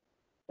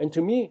 And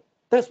to me,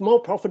 that's more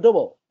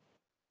profitable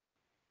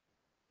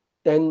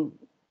than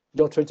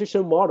your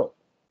traditional model.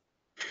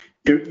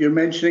 You're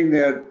mentioning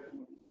there,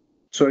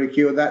 sorry,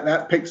 Keo,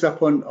 that picks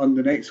up on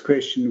the next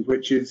question,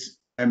 which is,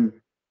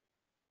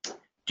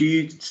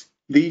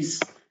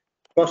 these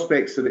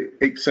prospects that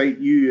excite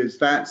you, is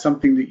that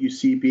something that you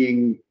see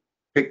being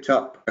picked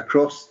up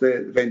across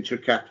the venture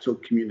capital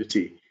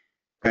community?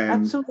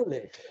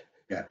 Absolutely.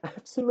 Yeah.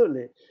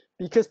 Absolutely.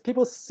 Because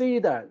people see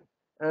that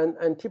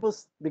and people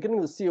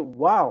beginning to see,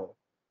 wow,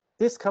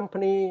 this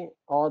company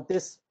or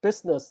this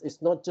business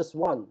is not just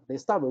one. They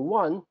start with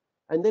one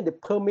and then they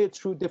permeate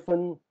through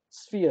different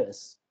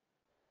spheres.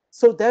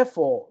 So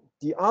therefore,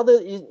 the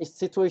other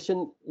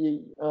situation,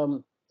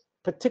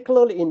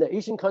 particularly in the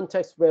Asian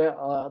context where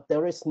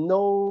there is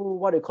no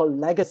what they call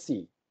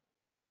legacy,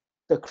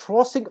 the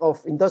crossing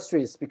of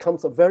industries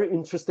becomes a very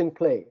interesting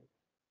play.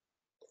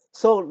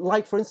 So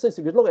like, for instance,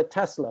 if you look at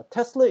Tesla,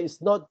 Tesla is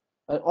not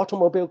an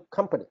automobile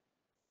company.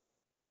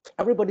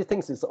 Everybody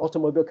thinks it's an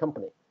automobile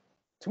company.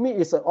 To me,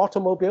 it's an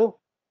automobile.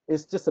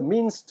 It's just a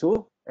means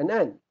to an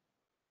end.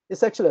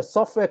 It's actually a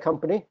software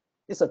company.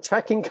 It's a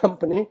tracking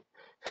company.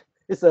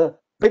 It's a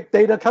big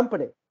data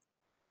company,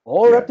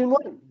 all wrapped in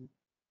one,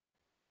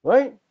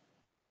 right?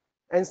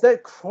 And it's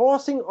that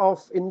crossing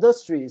of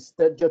industries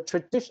that your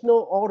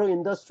traditional auto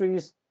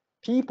industries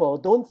people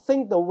don't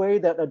think the way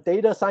that a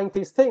data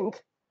scientist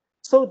think.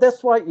 So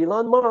that's why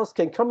Elon Musk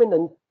can come in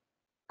and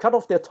cut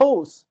off their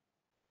toes.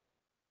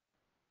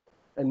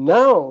 And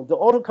now the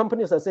auto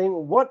companies are saying,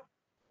 what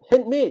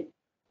hit me,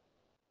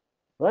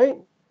 right?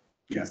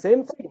 Yeah.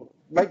 Same thing,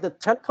 like the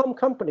telecom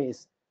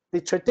companies, they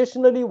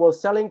traditionally were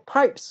selling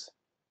pipes,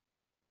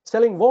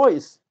 selling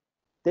voice.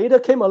 Data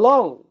came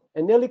along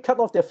and nearly cut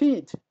off their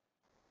feet.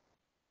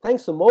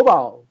 Thanks to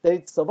mobile,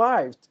 they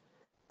survived.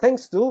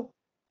 Thanks to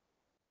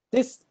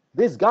this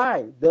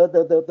guy,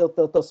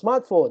 the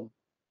smartphone.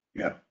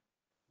 Yeah.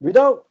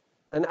 Without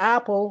an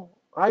Apple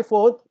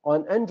iPhone or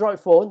an Android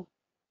phone,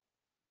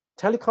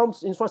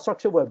 telecoms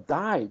infrastructure would have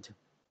died.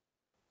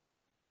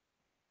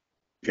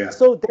 Yeah.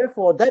 So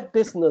therefore, that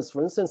business,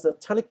 for instance, the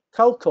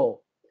telco,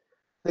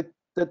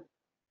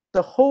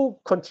 the whole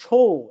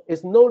control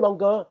is no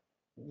longer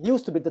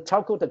used to be the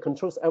telco that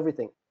controls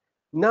everything.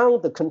 Now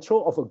the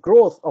control of a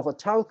growth of a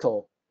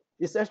telco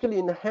is actually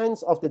in the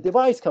hands of the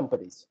device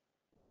companies.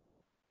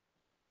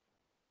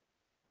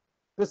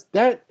 Because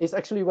that is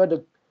actually where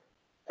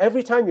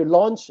every time you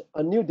launch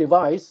a new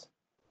device,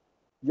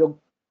 your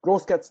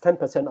growth gets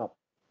 10% up.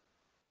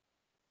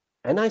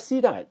 And I see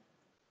that.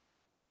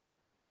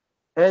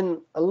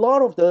 And a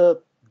lot of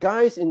the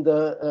guys in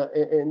the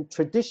in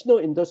traditional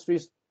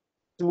industries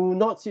do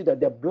not see that.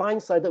 They're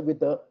blindsided with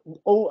the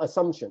old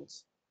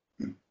assumptions.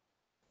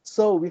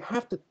 So we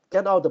have to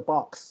get out of the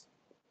box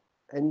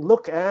and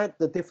look at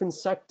the different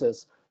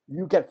sectors.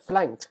 You get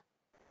flanked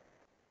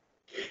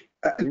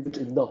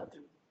if not.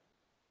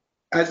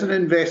 As an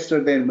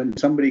investor, then, when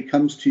somebody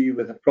comes to you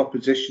with a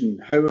proposition,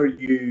 how are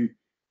you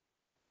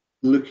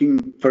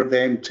looking for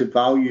them to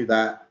value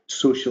that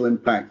social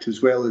impact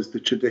as well as the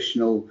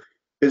traditional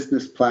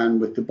business plan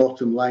with the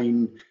bottom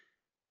line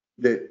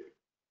that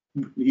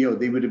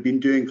they would have been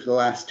doing for the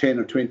last 10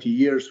 or 20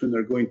 years when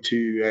they're going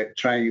to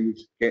try and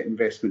get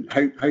investment?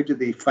 How do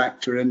they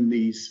factor in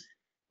these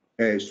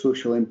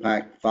social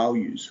impact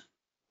values?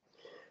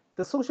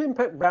 The social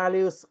impact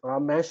values are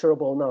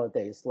measurable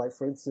nowadays. Like,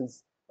 for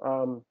instance,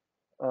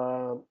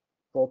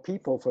 for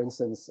people, for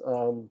instance,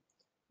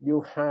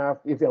 you have,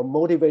 if you're a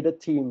motivated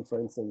team, for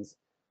instance,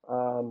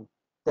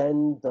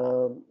 then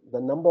the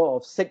number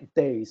of sick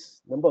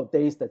days, number of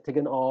days that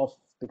taken off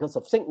because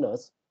of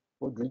sickness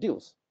would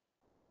reduce.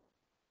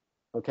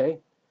 Okay,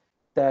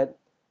 that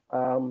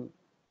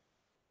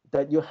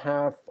that you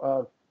have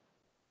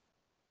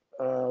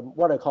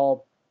what I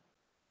call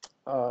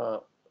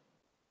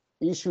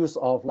issues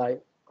of,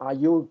 like, are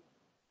you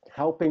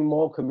helping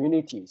more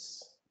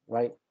communities,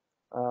 right?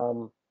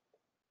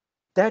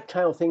 That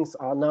kind of things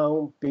are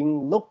now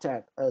being looked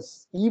at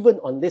as, even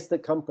on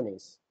listed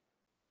companies.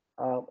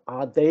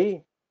 Are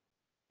they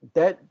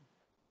that?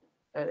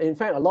 In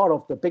fact, a lot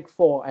of the big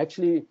four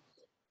actually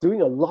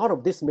doing a lot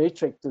of this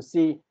matrix to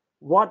see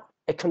what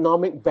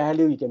economic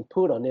value you can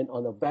put on it,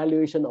 on a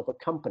valuation of a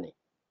company.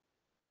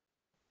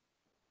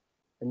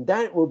 And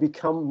that will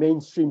become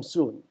mainstream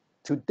soon.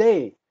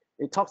 Today,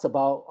 it talks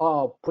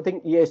about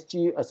putting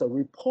ESG as a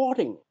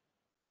reporting,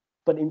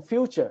 but in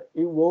future,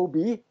 it will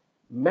be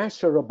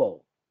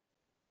measurable.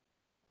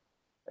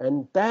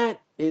 And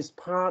that is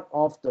part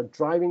of the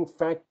driving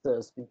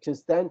factors,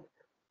 because then,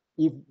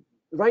 if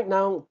right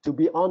now, to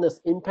be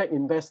honest, impact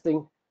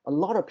investing, a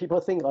lot of people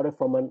think of it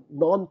from a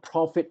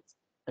non-profit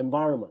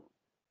environment.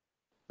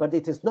 But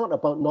it is not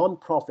about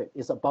non-profit,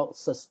 it's about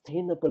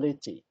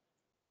sustainability.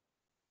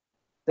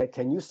 That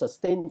can you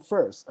sustain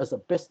first as a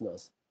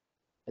business,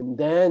 and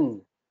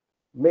then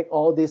make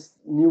all these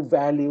new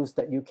values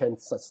that you can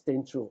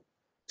sustain through.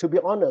 To be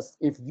honest,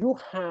 if you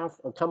have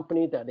a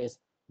company that is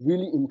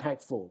really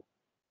impactful,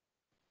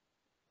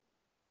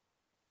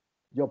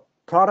 your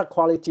product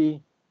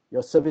quality,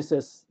 your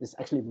services is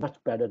actually much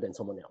better than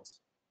someone else.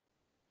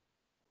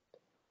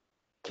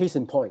 Case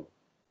in point,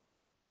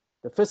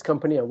 the first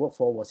company I worked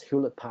for was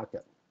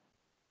Hewlett-Packard.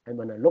 And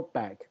when I look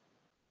back,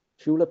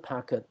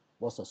 Hewlett-Packard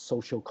was a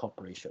social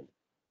corporation,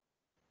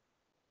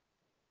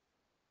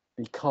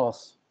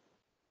 because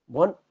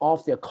one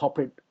of their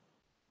corporate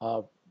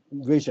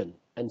vision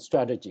and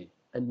strategy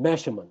and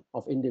measurement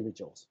of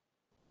individuals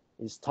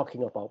is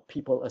talking about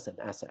people as an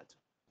asset.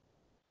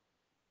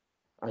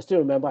 I still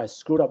remember I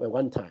screwed up at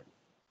one time.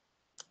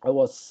 I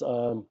was,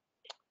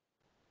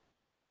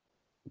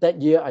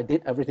 that year I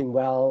did everything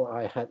well.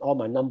 I had all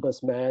my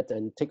numbers met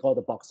and tick all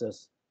the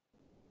boxes.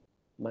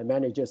 My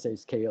manager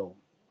says, KO,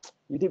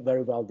 you did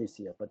very well this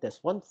year, but there's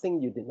one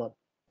thing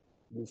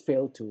you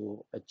failed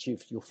to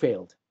achieve, you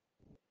failed.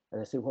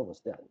 And I said, what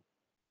was that?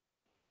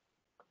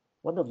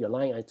 One of your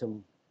line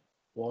items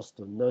was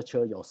to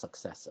nurture your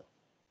successor.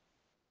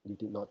 You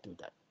did not do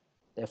that.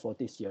 Therefore,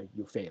 this year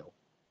you fail.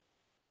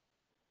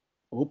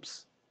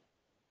 Oops.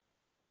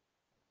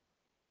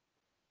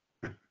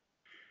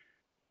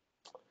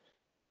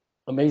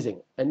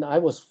 Amazing. And I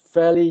was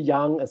fairly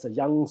young as a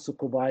young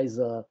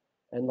supervisor,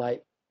 and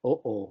like,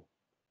 uh-oh.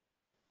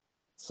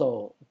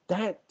 So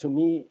that to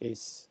me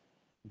is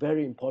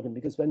very important,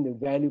 because when we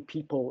value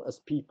people,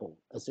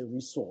 as a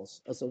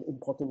resource, as an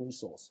important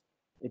resource,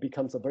 it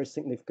becomes a very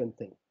significant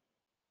thing.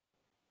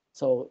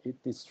 So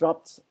it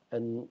disrupts,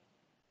 and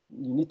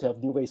you need to have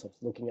new ways of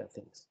looking at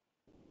things.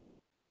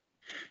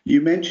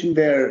 You mentioned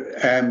there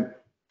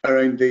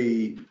around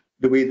the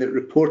way that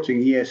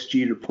reporting,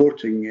 ESG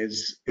reporting,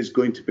 is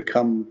going to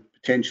become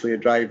potentially a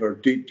driver.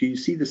 Do you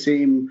see the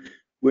same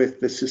with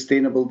the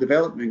Sustainable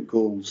Development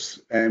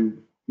Goals?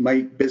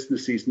 Might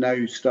businesses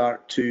now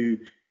start to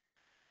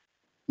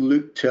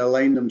look to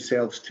align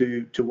themselves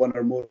to one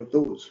or more of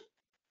those?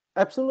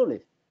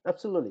 Absolutely,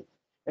 absolutely.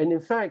 And in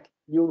fact,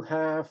 you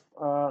have,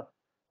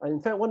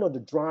 one of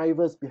the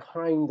drivers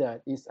behind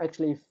that is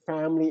actually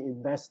family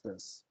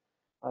investors,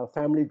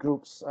 family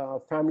groups,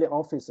 family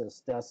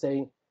offices. They are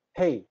saying,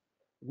 hey,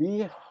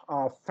 we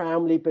are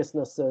family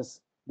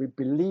businesses. We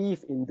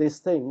believe in these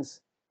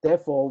things.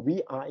 Therefore,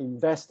 we are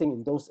investing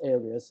in those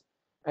areas.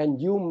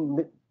 And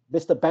you,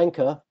 Mr.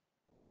 Banker,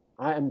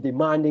 I am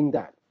demanding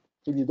that.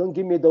 If you don't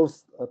give me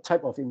those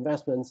type of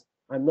investments,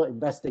 I'm not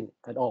investing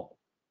at all.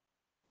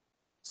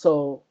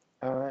 So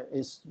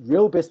it's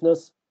real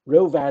business,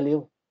 real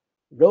value,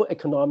 real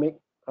economic,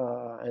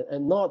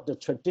 and not the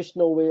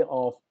traditional way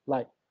of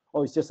like,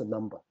 oh, it's just a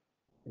number.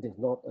 It is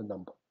not a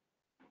number.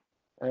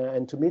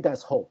 And to me,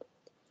 that's hope.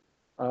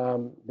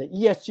 The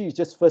ESG is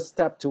just first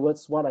step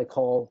towards what I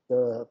call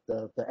the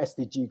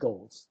SDG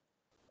goals.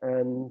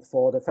 And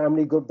for the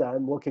family group that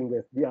I'm working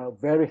with, we are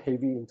very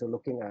heavy into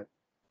looking at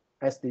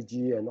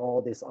SDG and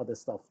all this other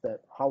stuff,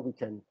 that how we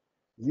can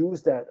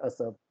use that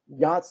as a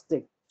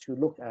yardstick to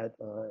look at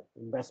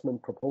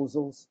investment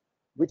proposals.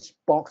 Which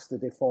box do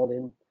they fall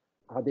in?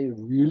 Are they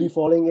really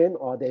falling in,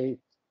 or are they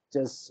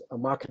just a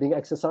marketing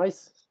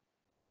exercise?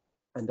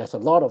 And there's a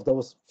lot of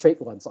those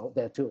fake ones out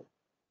there too.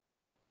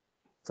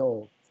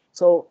 So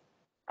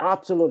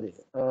absolutely.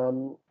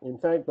 In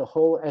fact, the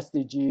whole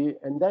SDG,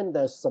 and then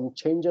there's some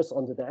changes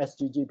onto the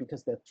SDG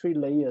because there are 3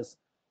 layers.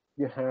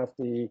 You have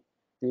the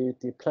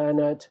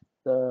planet,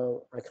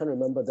 I can't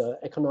remember, the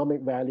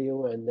economic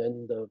value, and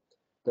then the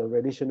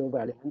relational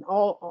value, and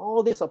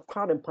all these are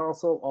part and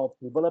parcel of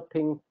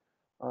developing,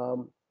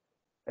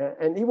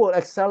 and it will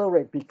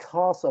accelerate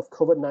because of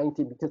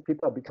COVID-19, because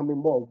people are becoming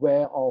more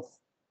aware of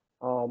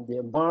the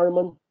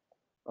environment,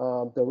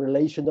 the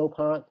relational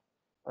part,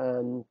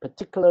 and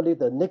particularly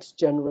the next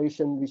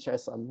generation, which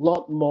has a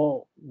lot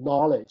more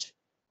knowledge,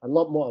 a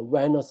lot more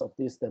awareness of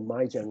this than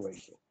my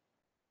generation.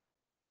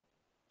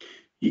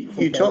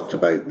 You talked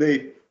about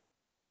the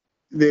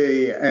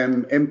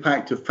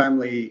impact of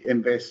family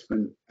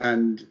investment,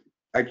 and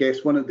I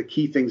guess one of the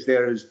key things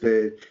there is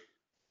the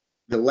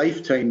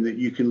lifetime that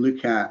you can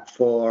look at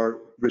for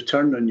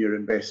return on your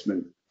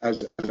investment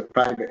as a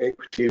private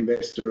equity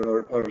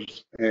investor or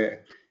a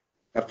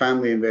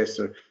family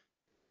investor.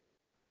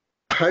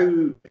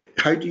 How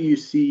do you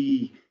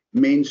see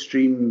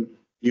mainstream,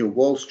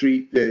 Wall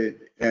Street, the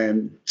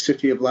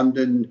City of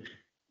London,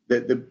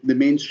 the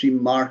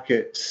mainstream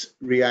markets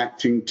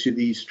reacting to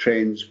these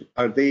trends?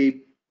 Are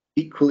they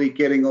equally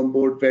getting on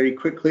board very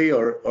quickly,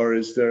 or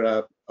is there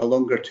a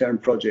longer term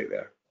project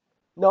there?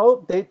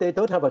 No, they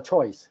don't have a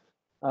choice,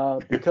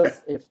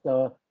 because if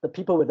the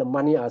people with the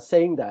money are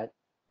saying that,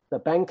 the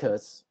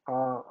bankers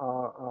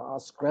are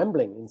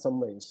scrambling in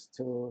some ways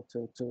to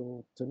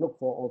look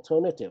for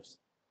alternatives.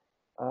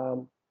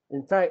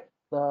 In fact,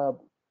 3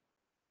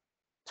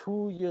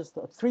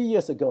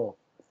 years ago,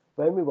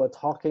 when we were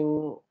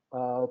talking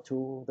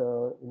to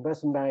the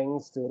investment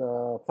banks, to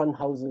the fund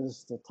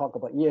houses to talk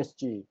about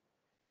ESG,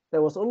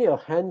 there was only a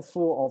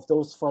handful of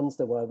those funds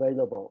that were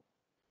available.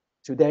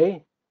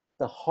 Today,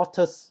 the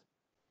hottest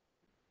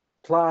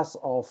class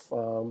of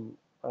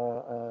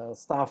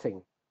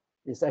staffing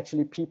is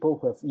actually people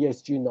who have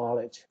ESG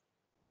knowledge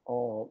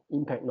or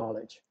impact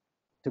knowledge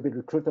to be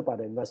recruited by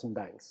the investment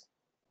banks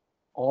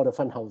or the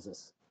fund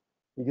houses,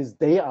 because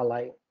they are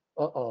like,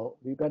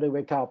 we better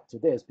wake up to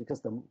this, because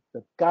the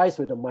guys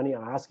with the money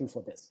are asking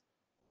for this.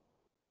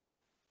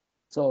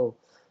 So,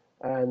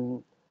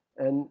 and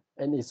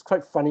it's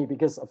quite funny,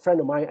 because a friend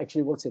of mine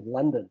actually works in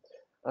London,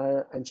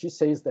 and she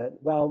says that,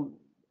 well,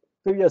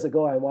 3 years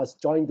ago I was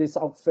joining this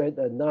outfit,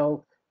 and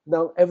now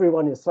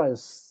everyone is trying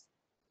to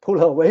pull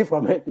her away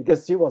from it,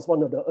 because she was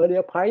one of the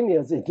earlier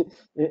pioneers in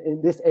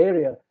this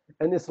area.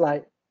 And it's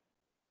like,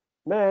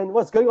 man,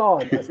 what's going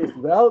on? I said,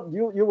 well,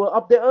 you were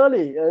up there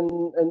early,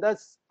 and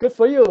that's good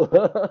for you.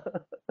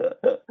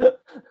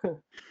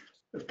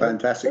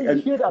 Fantastic. And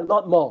you hear that a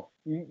lot more.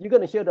 You're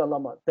going to hear that a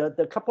lot more.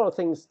 The couple of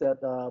things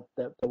that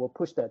will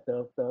push that,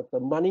 the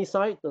money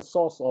side, the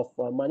source of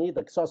money,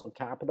 the source of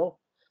capital.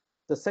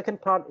 The second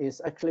part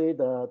is actually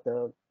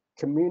the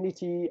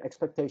community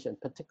expectation,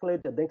 particularly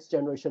the next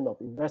generation of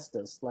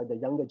investors, like the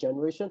younger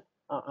generation,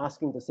 are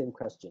asking the same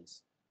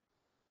questions.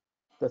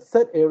 The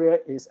third area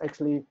is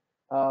actually,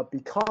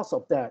 because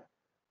of that,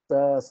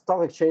 the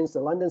stock exchange, the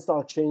London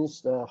Stock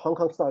Exchange, the Hong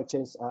Kong Stock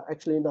Exchange are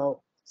actually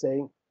now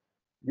saying,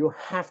 you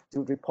have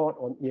to report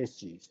on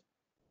ESG.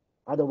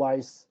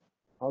 Otherwise,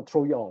 I'll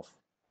throw you off.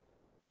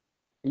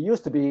 It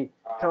used to be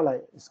kind of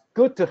like, it's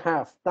good to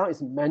have, now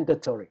it's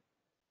mandatory.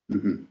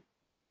 Mm-hmm.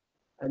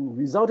 And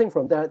resulting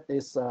from that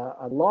is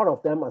a lot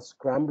of them are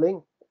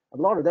scrambling. A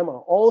lot of them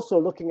are also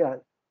looking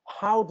at,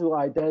 how do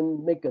I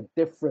then make a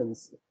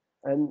difference?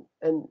 And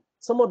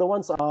some of the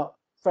ones are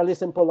fairly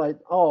simple, like,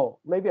 oh,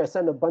 maybe I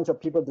send a bunch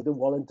of people to do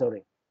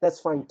volunteering. That's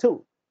fine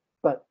too.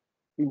 But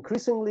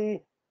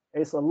increasingly,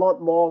 it's getting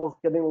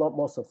a lot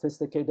more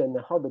sophisticated, and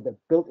how do they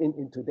build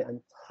into the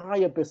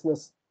entire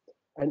business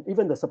and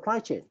even the supply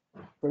chain.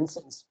 For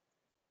instance,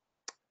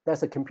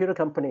 there's a computer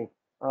company,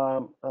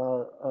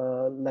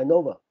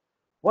 Lenovo.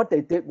 What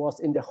they did was,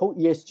 in the whole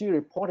ESG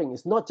reporting,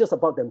 is not just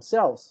about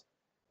themselves.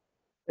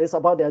 It's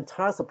about the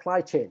entire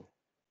supply chain,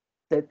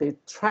 that they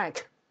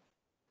track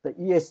the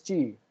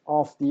ESG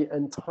of the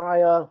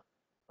entire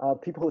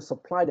people who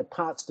supply the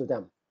parts to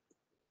them,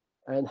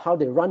 and how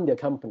they run their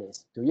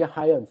companies. Do you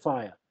hire and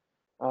fire?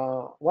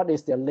 What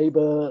is their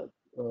labor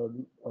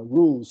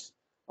rules?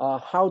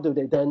 How do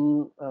they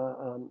then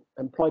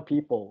employ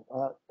people?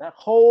 That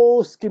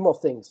whole scheme of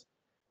things.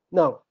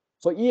 Now,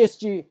 for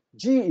ESG,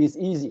 G is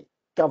easy,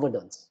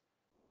 governance.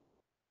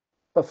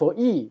 But for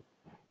E,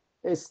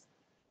 it's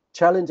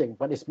challenging,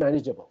 but it's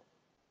manageable.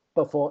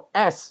 But for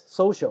S,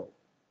 social,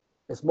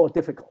 it's more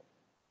difficult,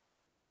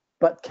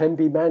 but can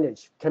be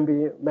managed, can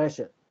be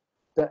measured.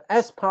 The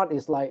S part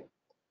is like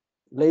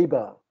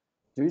labor.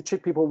 Do you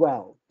treat people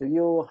well? Do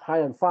you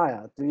hire and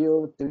fire? Do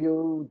you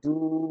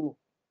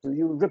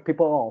rip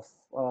people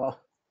off?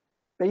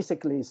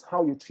 Basically, it's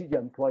how you treat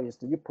your employees.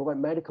 Do you provide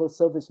medical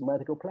service,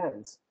 medical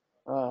plans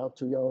to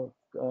your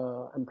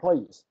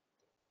employees?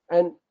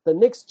 And the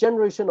next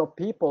generation of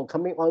people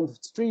coming on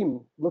stream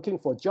looking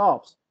for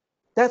jobs,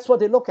 that's what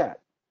they look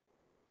at.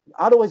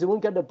 Otherwise, you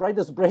won't get the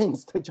brightest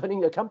brains to joining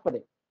your company.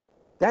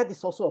 That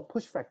is also a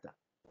push factor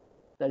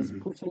that is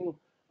pushing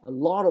a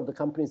lot of the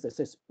companies that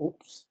says,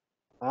 oops,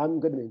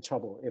 I'm going to be in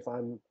trouble if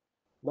I'm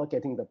not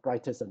getting the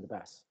brightest and the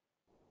best.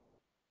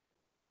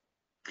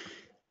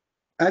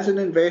 As an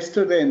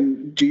investor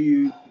then, do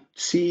you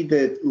see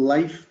the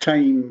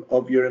lifetime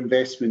of your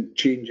investment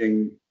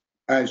changing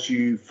as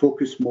you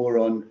focus more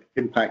on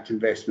impact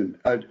investment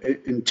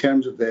in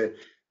terms of the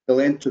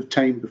length of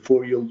time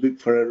before you'll look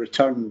for a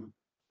return?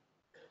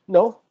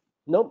 No,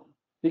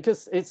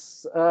 because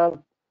it's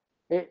when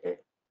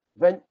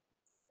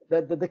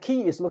the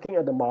key is looking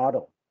at the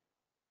model,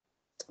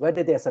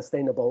 whether they're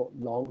sustainable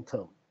long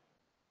term,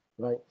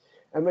 right?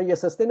 And when you're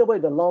sustainable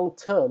in the long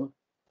term,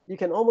 you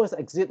can almost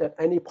exit at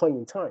any point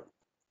in time,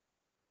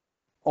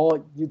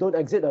 or you don't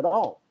exit at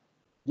all.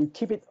 You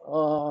keep it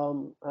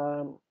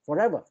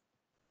forever,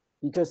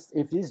 because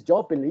if it's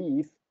your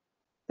belief,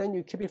 then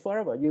you keep it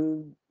forever.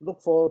 You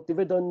look for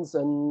dividends,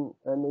 and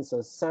it's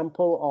a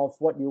sample of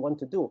what you want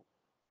to do,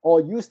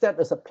 or use that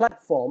as a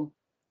platform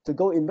to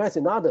go invest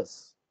in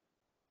others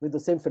with the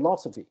same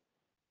philosophy.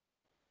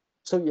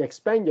 So you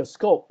expand your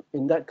scope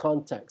in that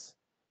context.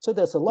 So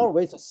there's a lot of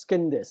ways to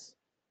skin this,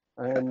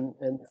 and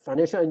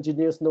financial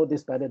engineers know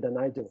this better than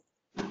I do.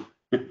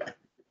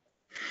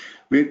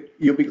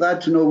 You'll be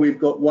glad to know we've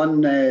got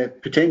one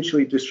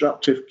potentially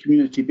disruptive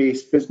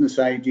community-based business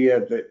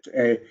idea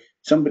that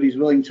somebody's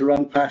willing to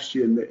run past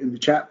you in the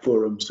chat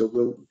forum. So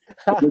we'll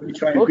maybe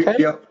try and pick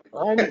you up.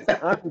 I'm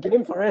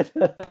game for it.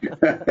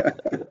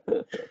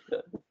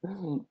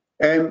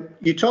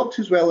 You talked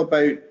as well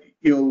about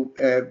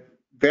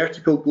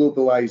vertical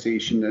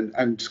globalization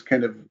and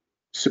kind of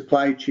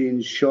supply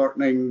chains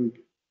shortening,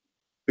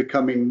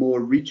 becoming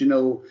more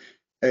regional.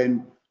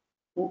 And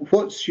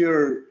what's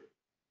your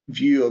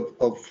view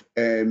of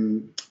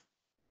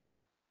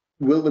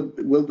will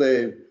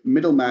the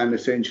middleman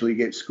essentially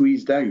get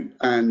squeezed out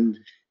and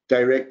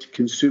direct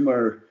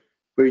consumer,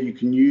 where you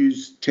can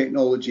use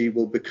technology,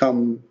 will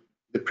become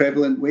the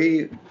prevalent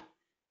way,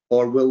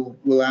 or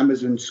will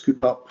Amazon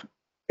scoop up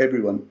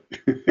everyone?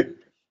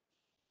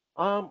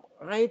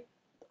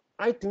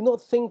 I do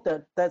not think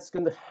that that's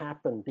going to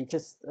happen,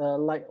 because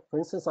like, for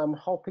instance, I'm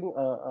helping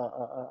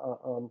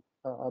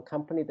a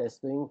company that's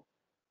doing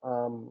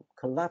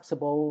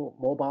collapsible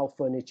mobile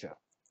furniture.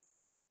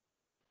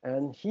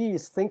 And he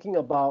is thinking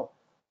about,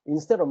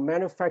 instead of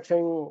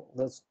manufacturing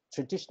the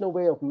traditional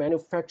way of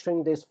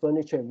manufacturing this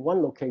furniture in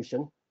one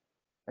location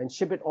and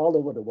ship it all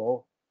over the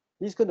world,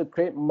 he's going to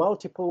create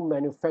multiple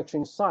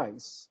manufacturing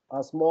sites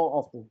as more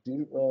of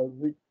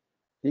the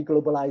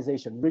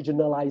deglobalization,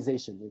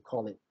 regionalization, we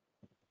call it.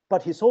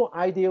 But his whole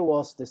idea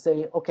was to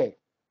say, okay,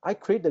 I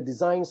create the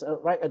designs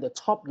right at the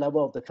top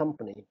level of the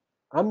company.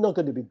 I'm not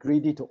going to be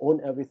greedy to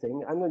own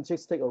everything. I'm going to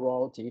just take a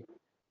royalty,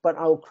 but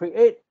I'll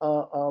create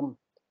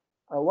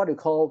what you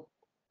call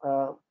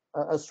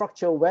a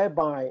structure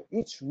whereby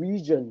each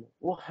region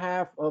will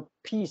have a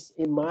piece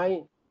in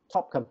my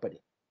top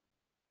company.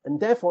 And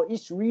therefore,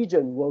 each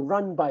region will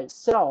run by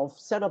itself,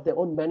 set up their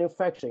own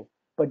manufacturing.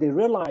 But he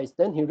realized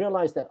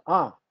that,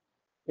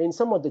 in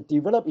some of the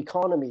developed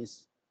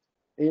economies,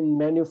 in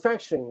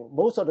manufacturing,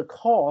 most of the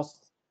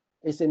cost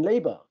is in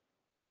labor.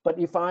 But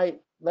if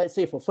let's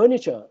say for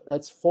furniture,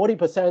 that's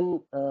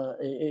 40%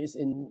 is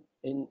in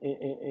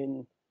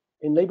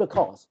labor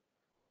cost.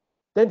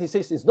 Then he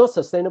says it's not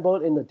sustainable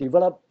in the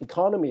developed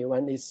economy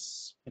when it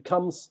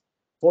becomes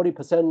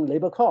 40%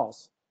 labor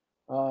cost.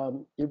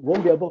 It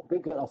won't be able to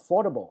make it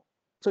affordable.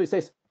 So he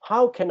says,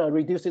 how can I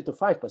reduce it to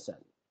 5%?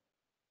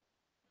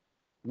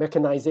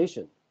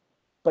 Mechanization.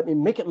 But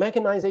in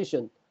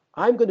mechanization,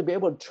 I'm going to be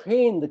able to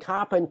train the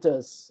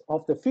carpenters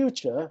of the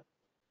future,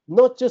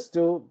 not just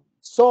to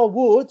saw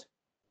wood,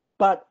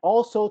 but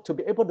also to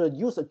be able to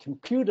use a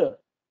computer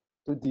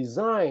to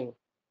design,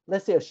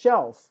 let's say, a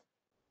shelf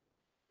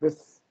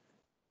with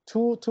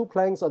two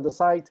planks on the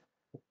side,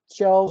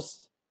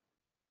 shelves,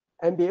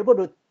 and be able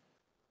to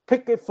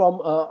pick it from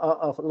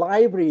a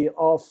library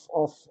of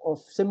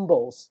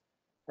symbols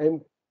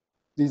and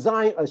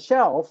design a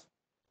shelf,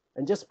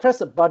 and just press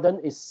a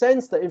button. It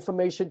sends the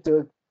information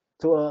to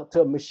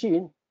a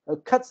machine,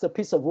 cuts the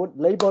piece of wood,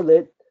 label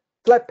it,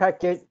 flat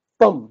pack it,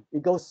 boom,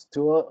 it goes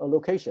to a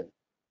location.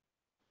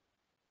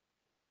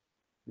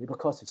 Labor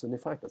cost is only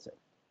 5%.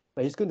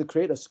 But he's going to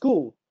create a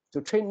school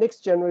to train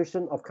next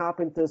generation of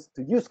carpenters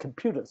to use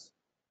computers,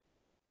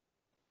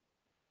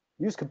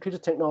 use computer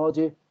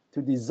technology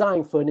to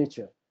design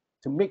furniture,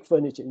 to make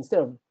furniture.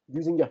 Instead of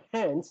using your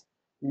hands,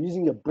 you're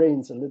using your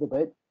brains a little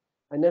bit,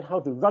 and then how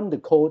to run the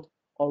code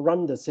or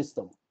run the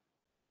system.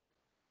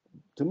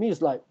 To me,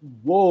 it's like,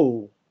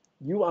 whoa,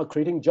 you are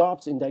creating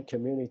jobs in that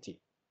community.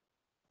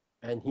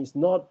 And he's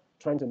not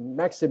trying to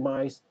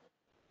maximize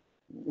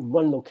in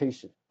one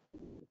location,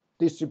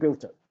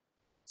 distributed.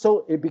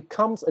 So it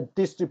becomes a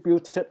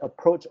distributed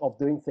approach of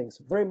doing things,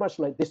 very much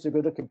like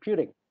distributed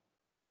computing.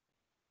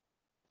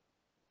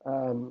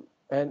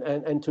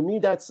 And to me,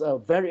 that's a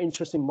very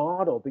interesting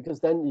model, because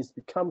then it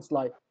becomes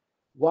like,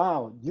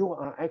 wow, you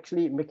are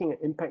actually making an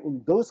impact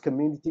in those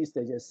communities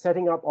that you're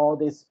setting up all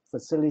these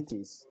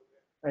facilities.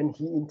 And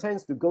he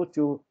intends to go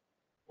to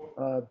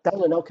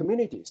down and out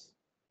communities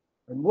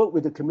and work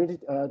with the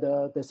community,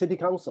 the city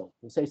council.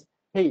 He says,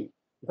 hey,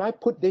 if I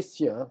put this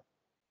here,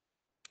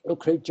 it'll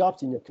create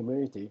jobs in your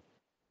community.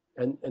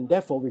 And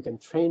therefore we can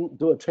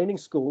do a training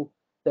school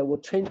that will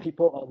train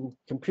people on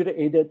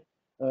computer-aided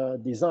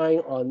design,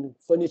 on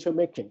furniture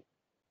making,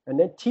 and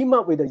then team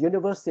up with the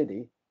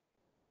university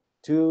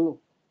to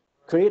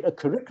create a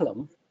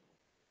curriculum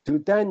to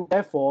then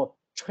therefore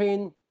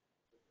train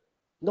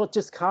not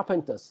just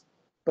carpenters,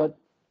 but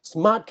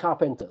smart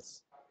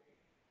carpenters.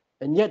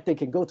 And yet they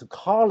can go to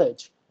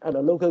college at a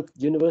local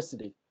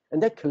university.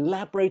 And that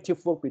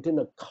collaborative work between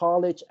a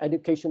college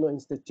educational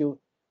institute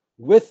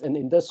with an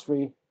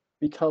industry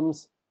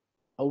becomes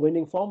a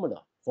winning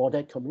formula for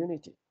that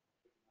community.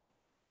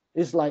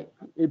 It's like,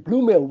 it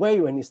blew me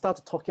away when he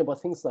started talking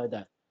about things like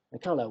that. I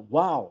kind of like,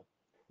 wow,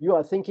 you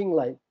are thinking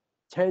like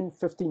 10,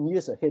 15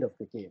 years ahead of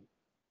the game.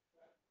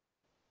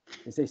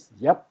 He says,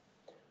 yep,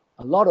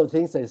 a lot of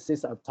things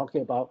that I'm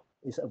talking about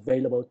is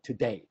available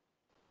today.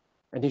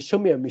 And he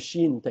showed me a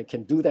machine that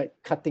can do that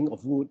cutting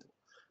of wood.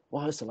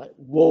 Wow, it's like,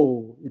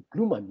 whoa, it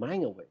blew my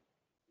mind away.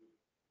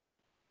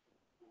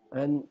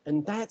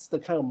 And that's the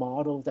kind of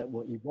model that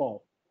will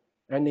evolve.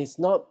 And it's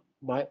not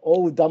my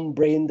old dumb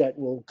brain that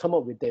will come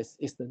up with this.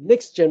 It's the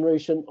next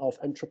generation of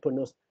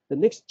entrepreneurs, the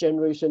next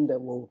generation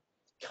that will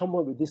come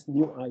up with these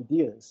new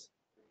ideas.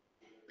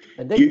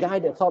 And that guy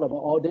that thought about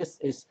all this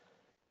is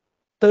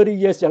 30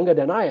 years younger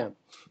than I am.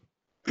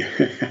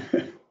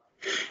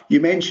 You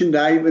mentioned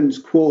Ivan's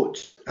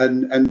quote,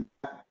 and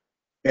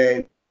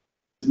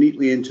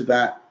neatly into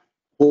that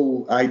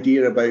whole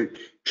idea about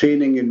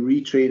training and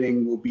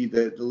retraining will be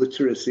the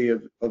literacy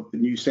of the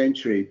new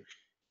century.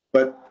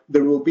 But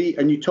there will be,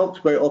 and you talked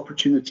about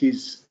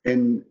opportunities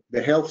in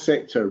the health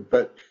sector,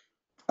 but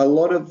a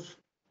lot of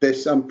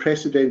this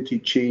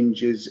unprecedented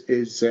change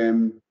is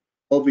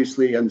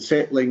obviously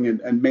unsettling,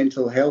 and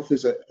mental health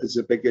is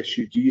a big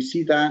issue. Do you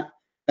see that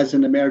as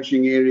an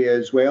emerging area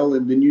as well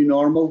in the new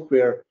normal,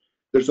 where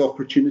there's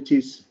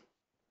opportunities?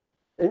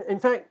 In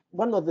fact,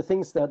 one of the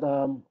things that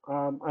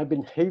I've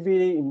been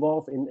heavily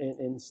involved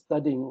in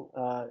studying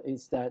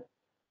is that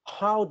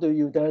how do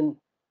you then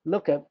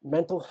look at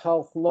mental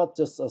health, not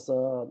just as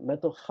a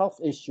mental health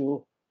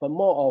issue, but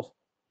more of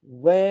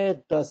where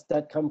does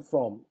that come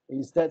from?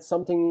 Is that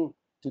something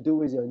to do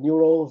with your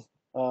neural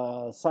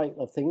side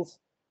of things?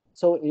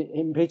 So it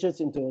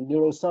engages into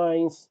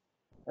neuroscience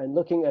and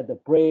looking at the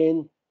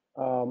brain,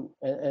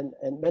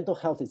 and mental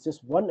health is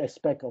just one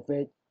aspect of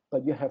it.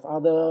 But you have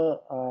other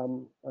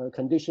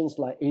conditions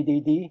like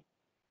ADD. You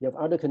have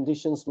other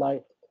conditions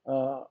like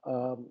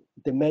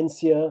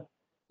dementia.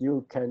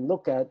 You can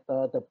look at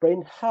the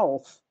brain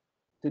health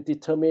to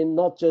determine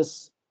not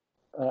just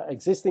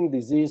existing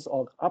disease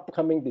or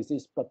upcoming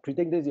disease, but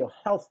predicting your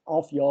health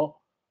of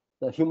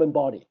the human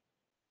body.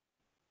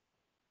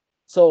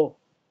 So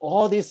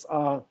all these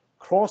are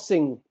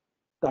crossing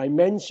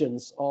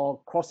dimensions or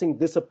crossing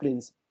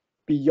disciplines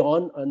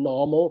beyond a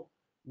normal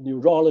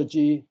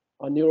neurology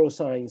or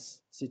neuroscience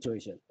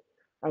situation.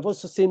 I've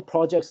also seen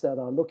projects that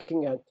are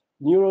looking at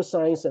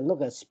neuroscience and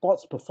look at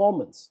sports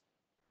performance.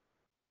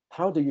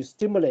 How do you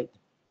stimulate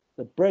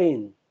the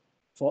brain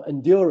for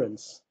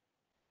endurance?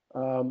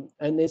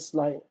 And it's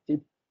like,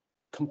 it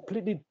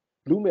completely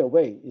blew me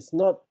away. It's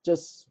not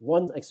just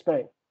one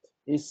aspect.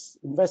 It's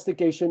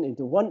investigation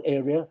into one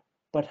area,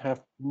 but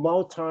have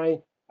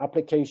multi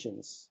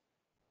applications.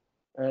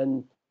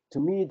 And to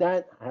me,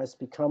 that has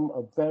become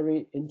a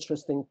very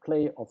interesting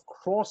play of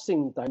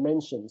crossing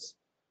dimensions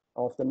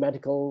of the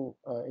medical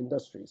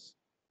industries.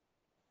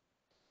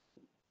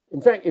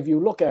 In fact, if you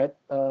look at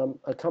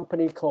a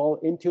company called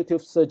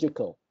Intuitive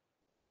Surgical,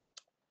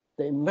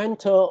 the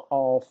inventor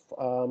of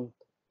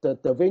the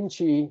Da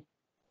Vinci's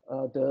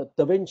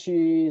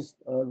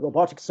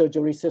robotic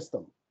surgery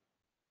system,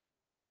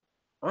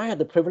 I had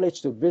the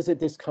privilege to visit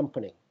this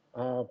company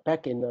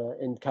back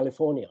in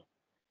California.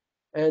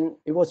 And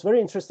it was very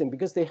interesting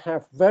because they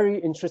have very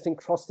interesting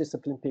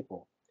cross-discipline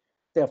people.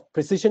 They have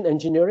precision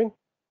engineering,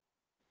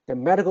 they're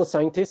medical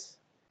scientists,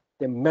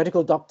 they're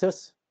medical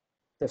doctors,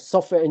 they're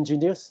software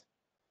engineers,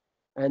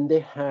 and they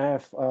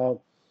have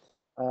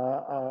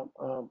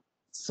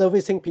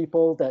servicing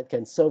people that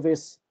can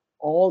service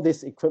all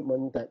this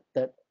equipment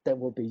that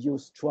will be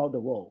used throughout the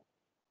world.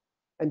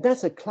 And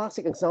that's a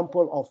classic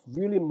example of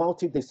really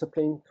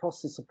multidiscipline,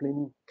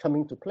 cross-discipline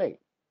coming to play.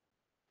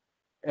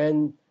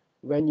 And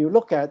when you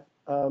look at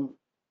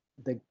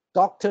the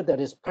doctor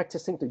that is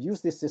practicing to use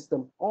this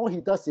system, all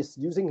he does is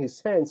using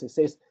his hands. He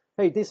says,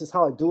 hey, this is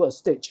how I do a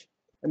stitch.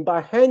 And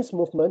by hands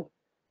movement,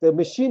 the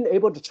machine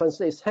able to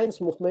translate his hands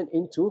movement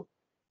into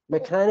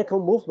mechanical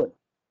movement.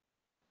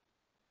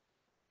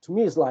 To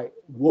me, it's like,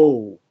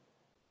 whoa,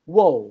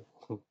 whoa,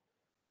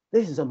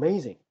 this is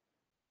amazing.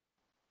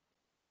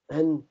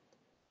 And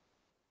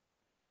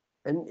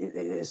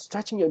it's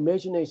stretching your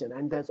imagination.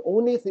 And that's the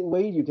only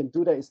way you can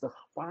do that is the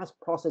fast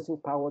processing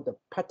power, the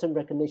pattern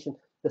recognition,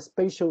 the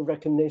spatial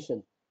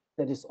recognition.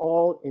 That is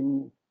all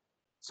in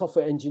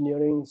software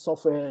engineering,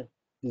 software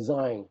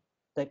design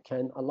that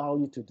can allow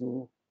you to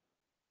do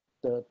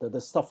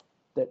the stuff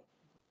that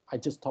I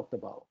just talked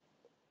about.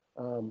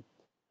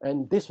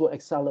 And this will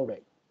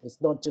accelerate.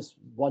 It's not just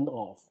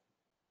one-off.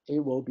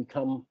 It will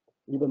become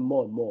even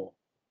more and more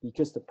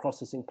because the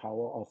processing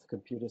power of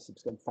computers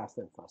is getting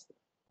faster and faster.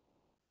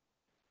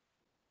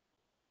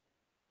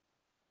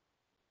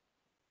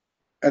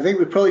 I think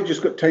we've probably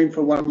just got time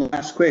for one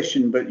last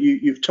question, but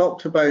you've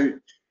talked about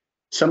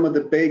some of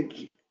the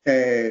big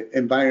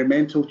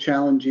environmental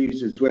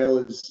challenges as well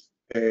as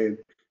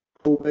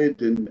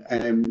COVID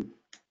and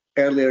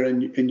earlier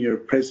in your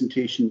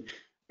presentation,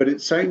 but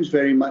it sounds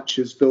very much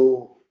as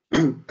though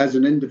as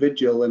an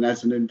individual and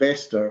as an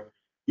investor,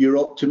 you're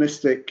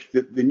optimistic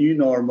that the new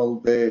normal,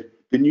 the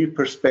new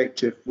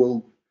perspective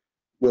will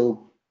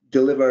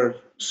deliver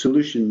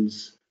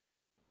solutions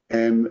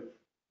in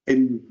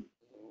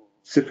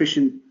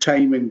sufficient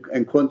time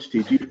and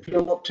quantity. Do you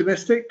feel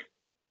optimistic?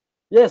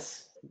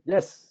 Yes,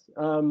 yes.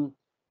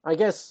 I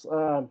guess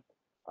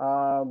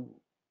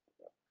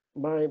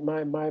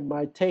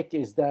my take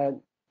is that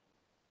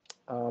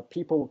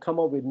people will come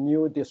up with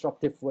new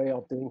disruptive way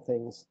of doing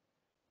things,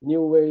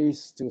 new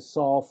ways to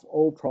solve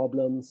old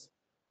problems.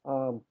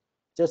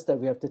 Just that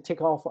we have to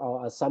take off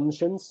our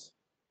assumptions,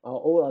 our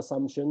old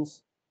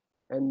assumptions,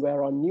 and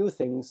we're on new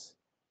things,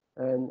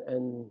 and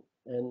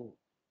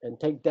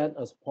take that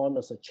as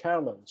a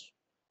challenge.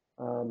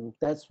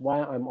 That's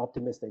why I'm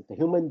optimistic. The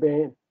human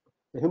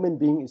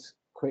being is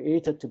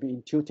created to be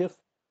intuitive,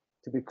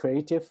 to be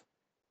creative,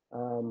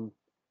 to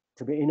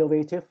be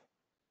innovative.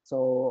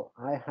 So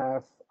I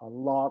have a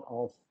lot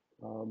of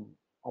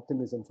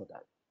optimism for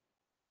that.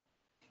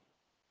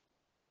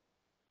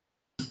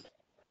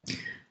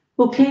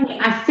 Okay,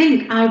 I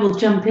think I will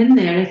jump in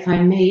there if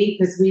I may,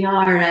 because we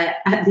are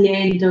at the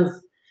end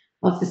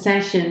of the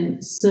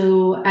session.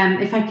 So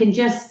if I can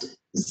just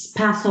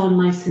pass on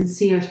my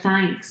sincere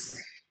thanks,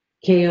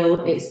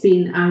 Keo. It's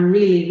been a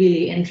really,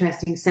 really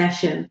interesting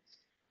session.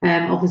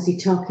 Obviously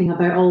talking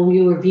about all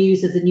your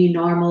views of the new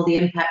normal, the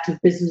impact of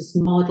business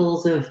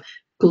models, of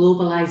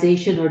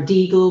globalization or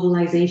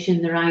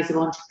de-globalization, the rise of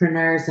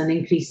entrepreneurs, and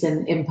increase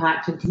in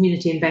impact and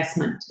community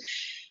investment.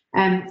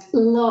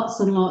 Lots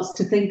and lots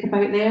to think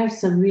about there,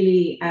 some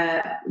really,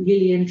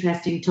 really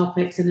interesting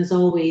topics. And as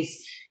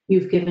always,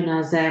 you've given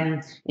us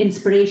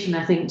inspiration,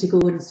 I think, to go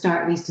and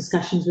start these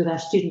discussions with our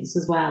students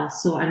as well.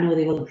 So I know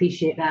they will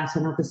appreciate that.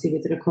 And obviously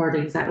with the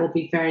recordings, that will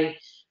be very,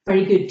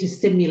 very good to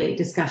stimulate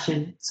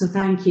discussion. So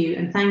thank you.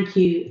 And thank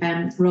you,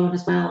 Ron,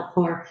 as well,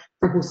 for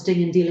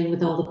hosting and dealing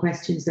with all the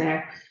questions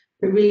there.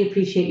 But really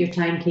appreciate your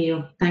time,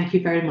 Keo. Thank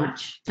you very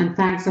much. And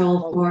thanks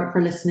all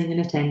for listening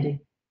and attending.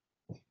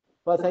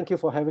 Well, thank you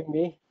for having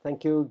me.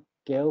 Thank you,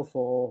 Gail,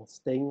 for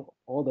staying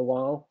all the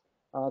while.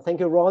 Thank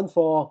you, Ron,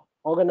 for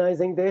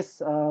organizing this.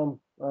 We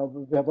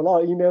have a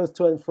lot of emails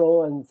to and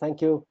fro, and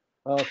thank you.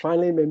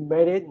 Finally, we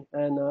made it,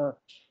 and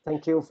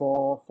thank you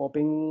for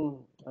being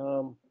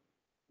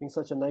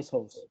such a nice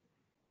host.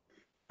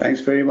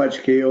 Thanks very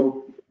much,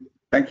 Keo.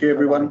 Thank you,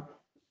 everyone.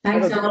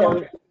 Thanks,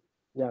 all.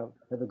 Yeah,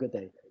 have a good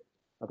day.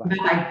 Bye-bye.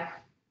 Bye-bye.